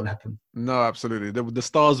 man, it will happen. No, absolutely. The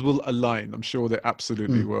stars will align. I'm sure they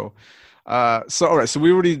absolutely will. So, all right. So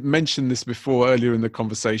we already mentioned this before earlier in the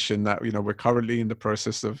conversation that, we're currently in the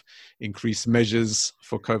process of increased measures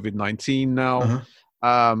for COVID-19 now.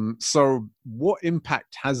 So what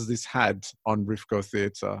impact has this had on Rifco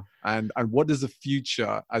Theatre, and what does the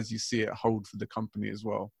future, as you see it, hold for the company as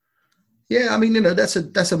well? Yeah, I mean, that's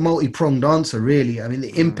a multi-pronged answer, really. I mean,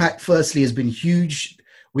 the impact firstly has been huge.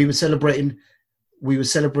 We were celebrating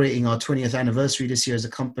our 20th anniversary this year as a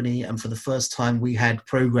company, and for the first time we had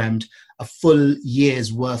programmed a full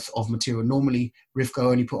year's worth of material. Normally Rifco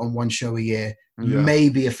only put on one show a year,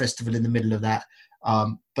 maybe a festival in the middle of that.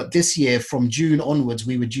 But this year, from June onwards,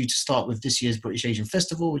 we were due to start with this year's British Asian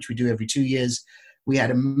Festival, which we do every 2 years. We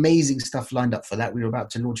had amazing stuff lined up for that. We were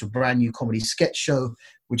about to launch a brand new comedy sketch show,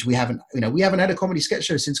 which we haven't had a comedy sketch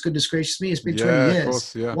show since, goodness gracious me, it's been 20 years. Of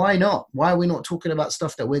course, yeah. Why not? Why are we not talking about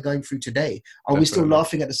stuff that we're going through today? Are we still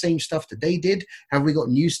laughing at the same stuff that they did? Have we got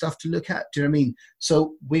new stuff to look at? Do you know what I mean?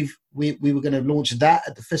 So we were going to launch that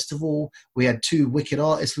at the festival. We had 2 wicked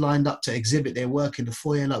artists lined up to exhibit their work in the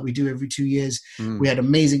foyer like we do every 2 years. We had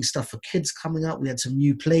amazing stuff for kids coming up. We had some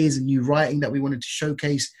new plays and new writing that we wanted to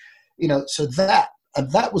showcase. So that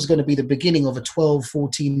was going to be the beginning of a 12,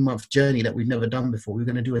 14-month journey that we've never done before. We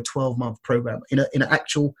were going to do a 12-month program in an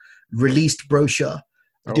actual released brochure,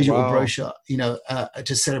 digital brochure,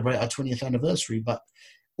 to celebrate our 20th anniversary. But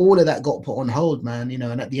all of that got put on hold, man,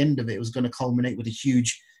 and at the end of it, it was going to culminate with a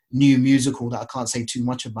huge new musical that I can't say too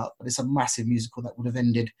much about, but it's a massive musical that would have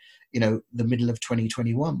ended, the middle of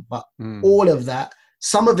 2021. But all of that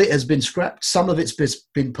Some of it has been scrapped. Some of it's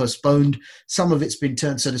been postponed. Some of it's been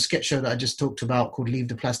turned. So the sketch show that I just talked about called Leave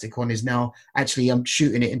the Plastic On is now actually, I'm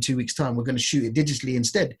shooting it in 2 weeks' time. We're going to shoot it digitally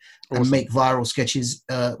instead and make viral sketches.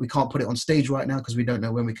 We can't put it on stage right now because we don't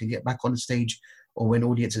know when we can get back on the stage or when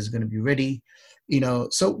audiences are going to be ready.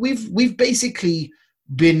 So we've basically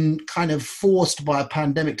been kind of forced by a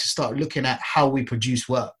pandemic to start looking at how we produce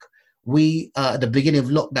work. We, at the beginning of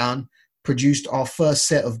lockdown, produced our first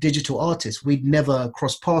set of digital artists. We'd never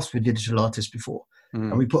crossed paths with digital artists before.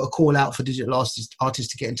 And we put a call out for digital artists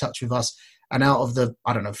to get in touch with us. And out of the,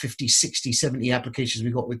 50, 60, 70 applications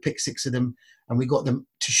we got, we picked 6 of them and we got them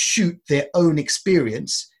to shoot their own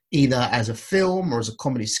experience, either as a film or as a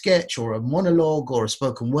comedy sketch or a monologue or a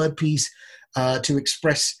spoken word piece, to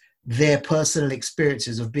express their personal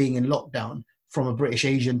experiences of being in lockdown from a British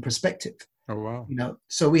Asian perspective. Oh, wow.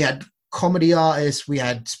 So we had comedy artists, we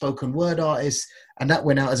had spoken word artists, and that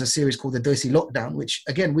went out as a series called The Dosey Lockdown, which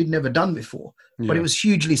again, we'd never done before, but it was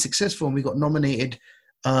hugely successful. And we got nominated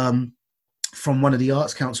from one of the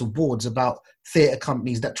Arts Council boards about theatre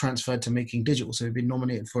companies that transferred to making digital. So we've been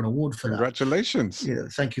nominated for an award for that. Congratulations.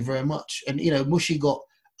 Thank you very much. And, Mushi got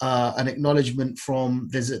an acknowledgement from,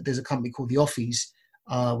 there's a company called The Offies,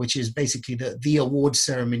 which is basically the award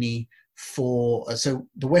ceremony for, so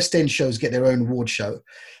the West End shows get their own award show,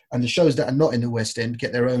 and the shows that are not in the West End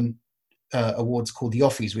get their own awards called the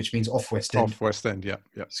Offies, which means off West End. Off West End, yeah.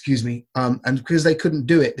 Excuse me. And because they couldn't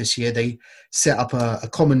do it this year, they set up a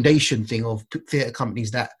commendation thing of theatre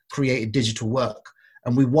companies that created digital work,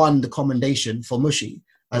 and we won the commendation for Mushi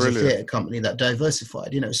as a theatre company that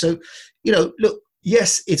diversified. So look.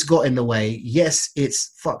 Yes, it's got in the way. Yes,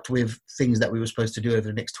 it's fucked with things that we were supposed to do over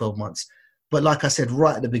the next 12 months. But like I said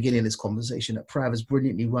right at the beginning of this conversation, that Prav has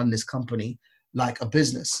brilliantly run this company like a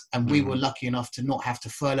business. And we were lucky enough to not have to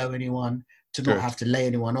furlough anyone, to not have to lay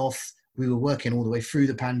anyone off. We were working all the way through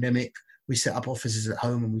the pandemic. We set up offices at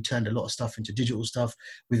home and we turned a lot of stuff into digital stuff.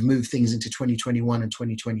 We've moved things into 2021 and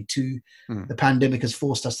 2022. The pandemic has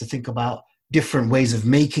forced us to think about different ways of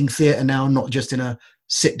making theatre now, not just in a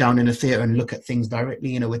sit down in a theatre and look at things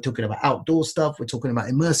directly. We're talking about outdoor stuff. We're talking about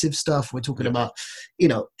immersive stuff. We're talking about,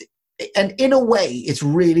 and in a way, it's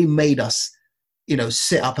really made us,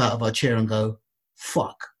 sit up out of our chair and go,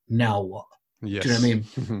 fuck, now what? Yes. Do you know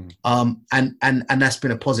what I mean? And that's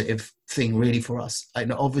been a positive thing really for us.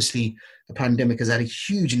 Obviously, the pandemic has had a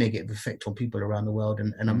huge negative effect on people around the world.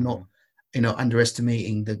 And I'm not,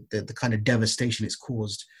 underestimating the kind of devastation it's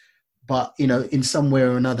caused. But, in some way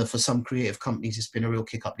or another, for some creative companies, it's been a real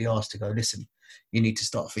kick up the arse to go, listen, you need to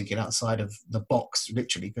start thinking outside of the box,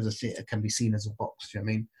 literally, because a theatre can be seen as a box. Do you know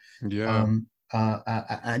what I mean?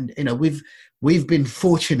 Yeah. And, we've been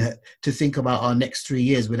fortunate to think about our next 3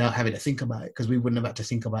 years without having to think about it, because we wouldn't have had to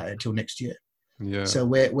think about it until next year. Yeah. So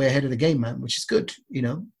we're ahead of the game, man, which is good,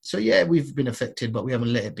 So, yeah, we've been affected, but we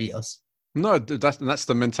haven't let it beat us. No, that's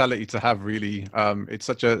the mentality to have, really. It's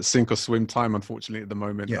such a sink or swim time, unfortunately, at the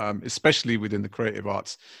moment, especially within the creative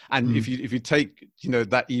arts. And if you take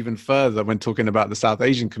that even further, when talking about the South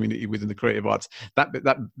Asian community within the creative arts, that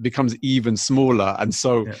becomes even smaller. And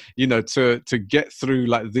so to get through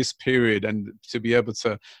like this period and to be able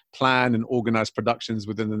to plan and organize productions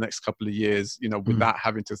within the next couple of years, without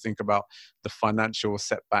having to think about the financial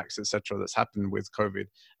setbacks, etc., that's happened with COVID,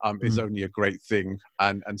 is only a great thing.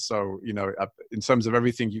 And so in terms of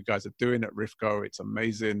everything you guys are doing at Rifco, it's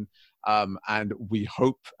amazing. And we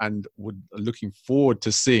hope and would looking forward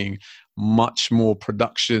to seeing much more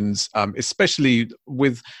productions, especially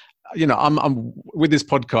with, I'm with this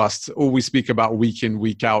podcast, all we speak about week in,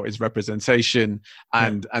 week out is representation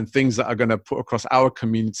and things that are going to put across our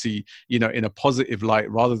community, in a positive light,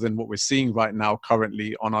 rather than what we're seeing right now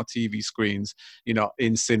currently on our TV screens,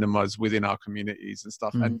 in cinemas within our communities and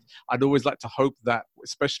stuff. And I'd always like to hope that,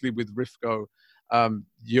 especially with Rifco,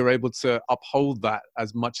 you're able to uphold that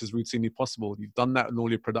as much as routinely possible. You've done that in all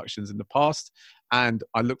your productions in the past, and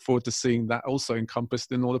I look forward to seeing that also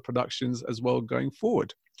encompassed in all the productions as well going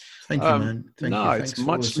forward. Thank you, man. Thank you. It's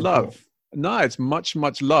much love. No, it's much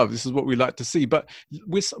love. This is what we like to see. But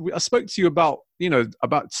I spoke to you about,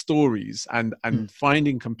 about stories and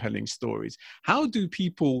finding compelling stories. How do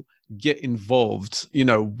people get involved,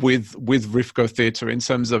 with Rifco Theatre, in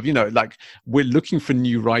terms of, like, we're looking for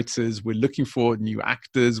new writers, we're looking for new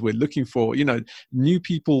actors, we're looking for, new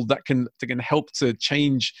people that can help to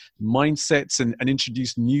change mindsets and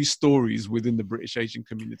introduce new stories within the British Asian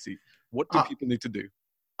community. What do people need to do?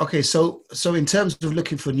 Okay, so in terms of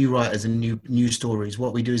looking for new writers and new stories,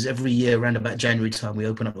 what we do is every year around about January time, we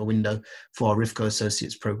open up a window for our Rifco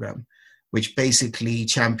Associates program, which basically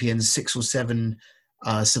champions 6 or 7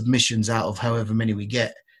 submissions out of however many we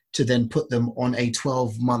get to then put them on a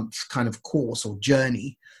 12-month kind of course or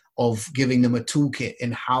journey of giving them a toolkit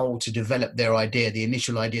in how to develop their idea, the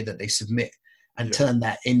initial idea that they submit, and turn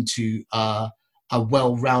that into a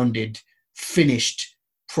well-rounded, finished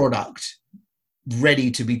product ready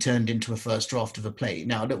to be turned into a first draft of a play.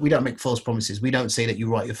 Now, we don't make false promises. We don't say that you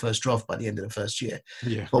write your first draft by the end of the first year.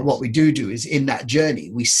 Yeah, but what we do is in that journey,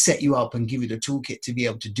 we set you up and give you the toolkit to be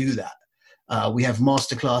able to do that. We have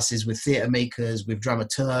masterclasses with theatre makers, with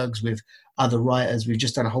dramaturgs, with other writers. We've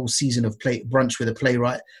just done a whole season of brunch with a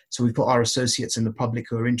playwright. So we put our associates and the public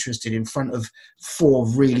who are interested in front of 4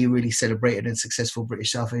 really, really celebrated and successful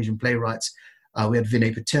British South Asian playwrights. We had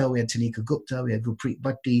Vinay Patel, we had Tanika Gupta, we had Gurpreet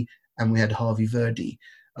Bhatti, and we had Harvey Verdi.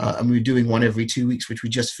 And we were doing one every 2 weeks, which we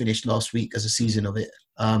just finished last week as a season of it.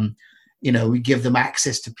 We give them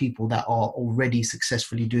access to people that are already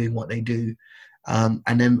successfully doing what they do. And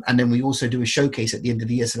then we also do a showcase at the end of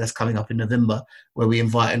the year. So that's coming up in November, where we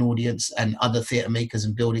invite an audience and other theatre makers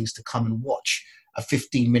and buildings to come and watch a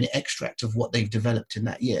 15-minute extract of what they've developed in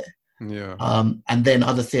that year. Yeah. And then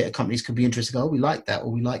other theatre companies could be interested. Oh, we like that,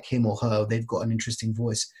 or we like him or her. Or they've got an interesting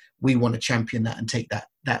voice. We want to champion that and take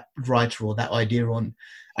that writer or that idea on.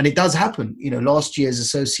 And it does happen. Last year's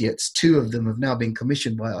associates, 2 of them have now been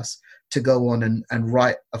commissioned by us to go on and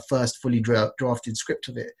write a first fully drafted script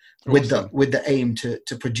of it. Awesome. with the aim to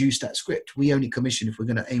produce that script. We only commission if we're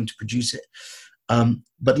going to aim to produce it.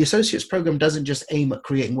 But the associates program doesn't just aim at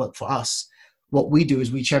creating work for us. What we do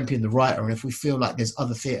is we champion the writer, and if we feel like there's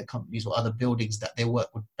other theatre companies or other buildings that their work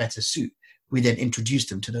would better suit, we then introduce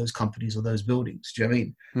them to those companies or those buildings. Do you know what I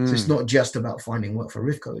mean? So it's not just about finding work for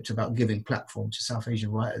RIFCO, it's about giving platform to South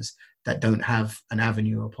Asian writers that don't have an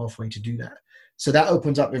avenue or pathway to do that. So that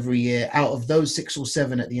opens up every year. Out of those 6 or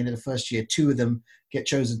 7 at the end of the first year, 2 of them get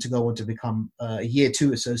chosen to go on to become a year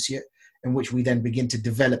 2 associate, in which we then begin to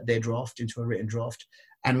develop their draft into a written draft.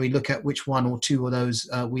 And we look at which 1 or 2 of those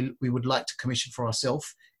we would like to commission for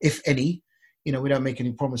ourselves, if any. We don't make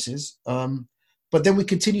any promises. But then we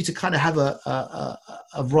continue to kind of have a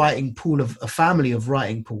writing pool of a family of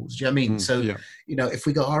writing pools. Do you know what I mean? If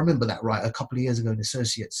we go, I remember that writer a couple of years ago in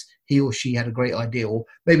Associates, he or she had a great idea, or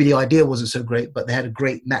maybe the idea wasn't so great, but they had a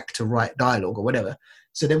great knack to write dialogue or whatever.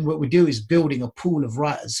 So then what we do is building a pool of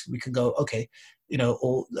writers. We can go, okay,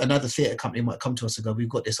 or another theatre company might come to us and go, we've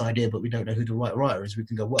got this idea, but we don't know who the right writer is. We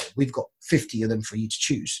can go, well, we've got 50 of them for you to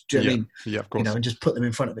choose. Do you know what I mean? Yeah, of course. And just put them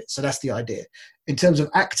in front of it. So that's the idea. In terms of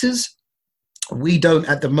actors, we don't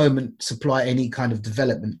at the moment supply any kind of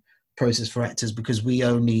development process for actors, because we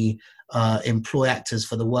only employ actors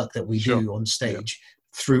for the work that we do on stage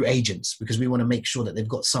through agents, because we want to make sure that they've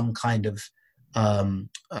got some kind of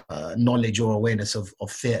knowledge or awareness of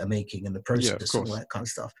theatre making and the process and all that kind of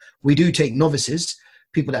stuff. We do take novices,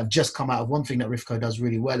 people that have just come out of. One thing that RIFCO does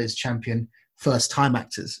really well is champion first-time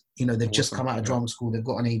actors. They've just come out of drama school, they've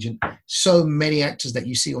got an agent. So many actors that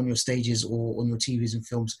you see on your stages or on your TVs and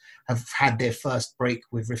films have had their first break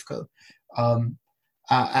with RIFCO.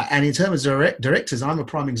 And in terms of directors, I'm a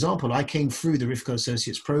prime example. I came through the RIFCO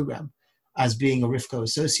Associates program as being a RIFCO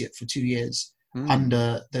associate for 2 years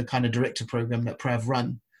under the kind of director program that Prav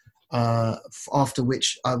run, after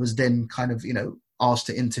which I was then kind of, asked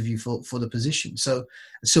to interview for the position. So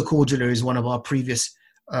Cordula is one of our previous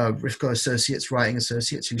RIFCO associates, writing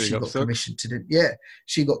associates, and she got commissioned to do. Yeah,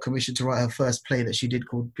 she got commissioned to write her first play that she did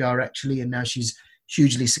called Pyar Actually, and now she's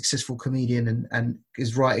hugely successful comedian and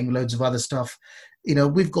is writing loads of other stuff.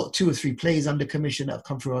 We've got 2 or 3 plays under commission that have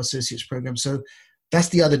come through our associates program. So that's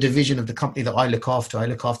the other division of the company that I look after. I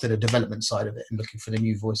look after the development side of it and looking for the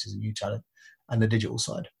new voices and new talent, and the digital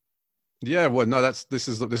side. Yeah, well, no, this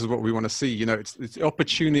is what we want to see. It's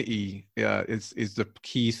opportunity is the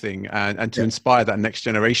key thing, and to inspire that next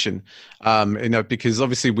generation. Because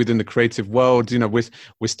obviously within the creative world,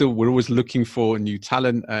 we're always looking for new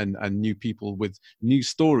talent and new people with new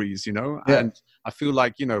stories. And I feel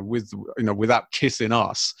like without kissing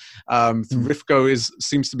us, RIFCO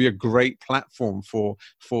seems to be a great platform for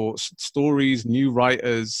stories, new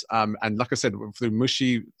writers, and like I said, through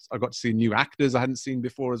Mushi, I got to see new actors I hadn't seen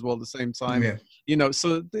before as well at the same time.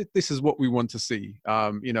 So this is what we want to see.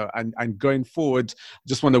 And going forward,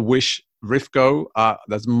 just want to wish RIFCO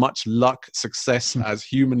as much luck, success as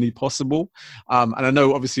humanly possible. And I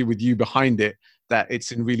know obviously with you behind it, that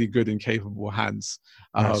it's in really good and capable hands.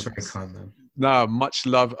 That's very kind, man. No, much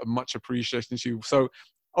love, much appreciation to you. So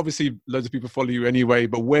obviously loads of people follow you anyway,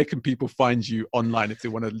 but where can people find you online if they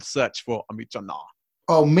want to search for Ameet Chana?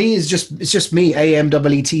 Oh, me is it's just me,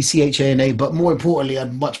 AMEETCHANA. But more importantly,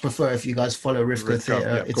 I'd much prefer if you guys follow Rifco Rivka, Theatre.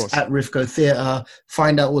 yeah, of It's course. at Rifco Theatre.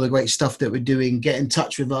 Find out all the great stuff that we're doing. Get in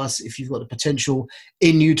touch with us if you've got the potential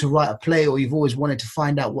in you to write a play, or you've always wanted to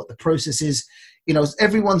find out what the process is. You know,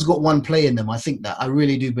 everyone's got one play in them. I think that I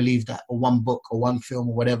really do believe that, or one book, or one film,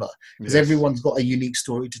 or whatever, because Yes. everyone's got a unique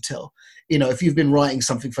story to tell. You know, if you've been writing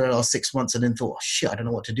something for the last 6 months and then thought, oh, shit, I don't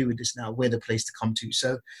know what to do with this now, we're the place to come to.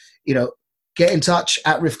 So, you know, get in touch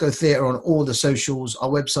at Rifco Theatre on all the socials. Our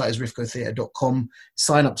website is rifcotheatre.com.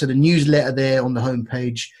 Sign up to the newsletter there on the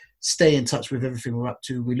homepage. Stay in touch with everything we're up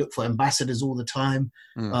to. We look for ambassadors all the time.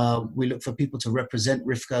 We look for people to represent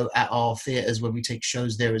Rifco at our theatres when we take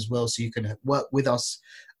shows there as well. So you can work with us.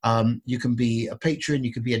 You can be a patron.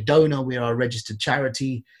 You can be a donor. We are a registered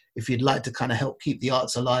charity. If you'd like to kind of help keep the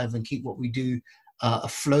arts alive and keep what we do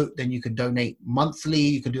afloat, then you can donate monthly.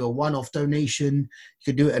 You can do a one-off donation.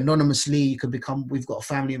 You can do it anonymously. You can we've got a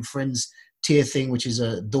family and friends tier thing, which is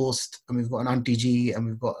a Dorst, and we've got an Auntie G, and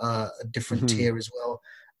we've got a different tier as well.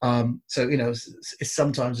 So, you know, it's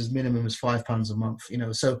sometimes as minimum as £5 a month, you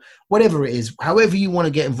know, so whatever it is, however you want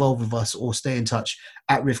to get involved with us or stay in touch,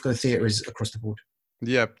 at Rifco Theatre is across the board.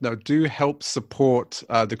 Yeah, no, do help support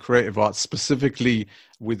the creative arts, specifically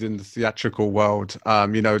within the theatrical world.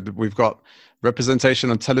 You know, we've got representation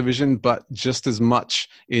on television, but just as much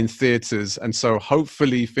in theatres. And so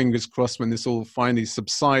hopefully, fingers crossed, when this all finally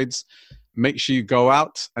subsides, make sure you go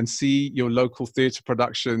out and see your local theatre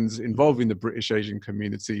productions involving the British Asian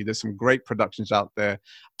community. There's some great productions out there.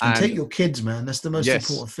 And take your kids, man. That's the most Yes.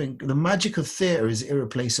 important thing. The magic of theatre is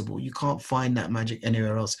irreplaceable. You can't find that magic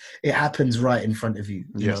anywhere else. It happens right in front of you.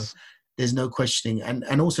 You know? There's no questioning.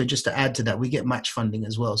 And also, just to add to that, we get match funding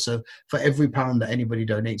as well. So for every pound that anybody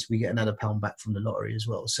donates, we get another £1 back from the lottery as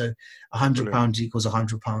well. So £100 equals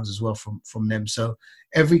 £100 as well from them. So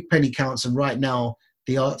every penny counts. And right now,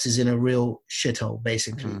 the arts is in a real shithole,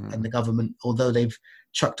 basically. And the government, although they've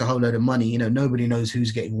chucked a whole load of money, you know, nobody knows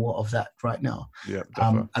who's getting what of that right now. Yeah,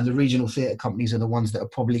 and the regional theatre companies are the ones that are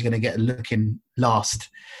probably going to get a look in last.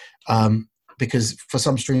 Because for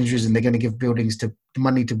some strange reason, they're going to give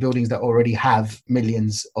money to buildings that already have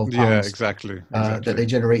millions of pounds. Yeah, exactly. That they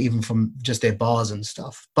generate even from just their bars and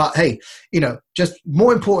stuff. But hey, you know, just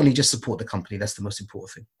more importantly, just support the company. That's the most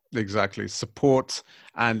important thing. Exactly. Support,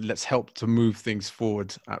 and let's help to move things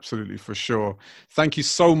forward. Absolutely, for sure. Thank you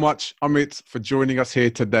so much, Ameet, for joining us here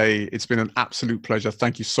today. It's been an absolute pleasure.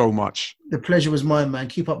 Thank you so much. The pleasure was mine, man.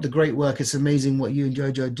 Keep up the great work. It's amazing what you and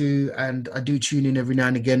Jojo do. And I do tune in every now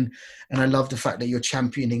and again. And I love the fact that you're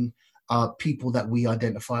championing people that we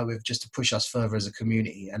identify with, just to push us further as a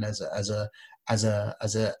community and as a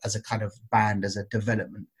kind of band, as a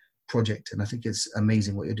development project. And I think it's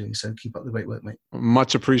amazing what you're doing. So keep up the great work, mate.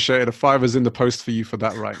 Much appreciated. A $5 in the post for you for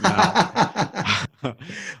that right now.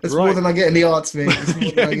 That's more than I get in the arts, mate.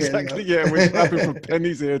 Yeah, exactly. Yeah, we're clapping for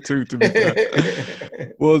pennies here too, to be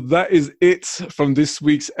fair. Well, that is it from this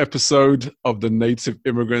week's episode of The Native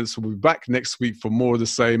Immigrants. We'll be back next week for more of the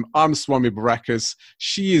same. I'm Swami Barakas.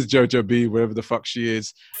 She is Jojo B, wherever the fuck she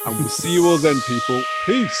is. And we'll see you all then, people.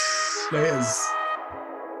 Peace. Laters.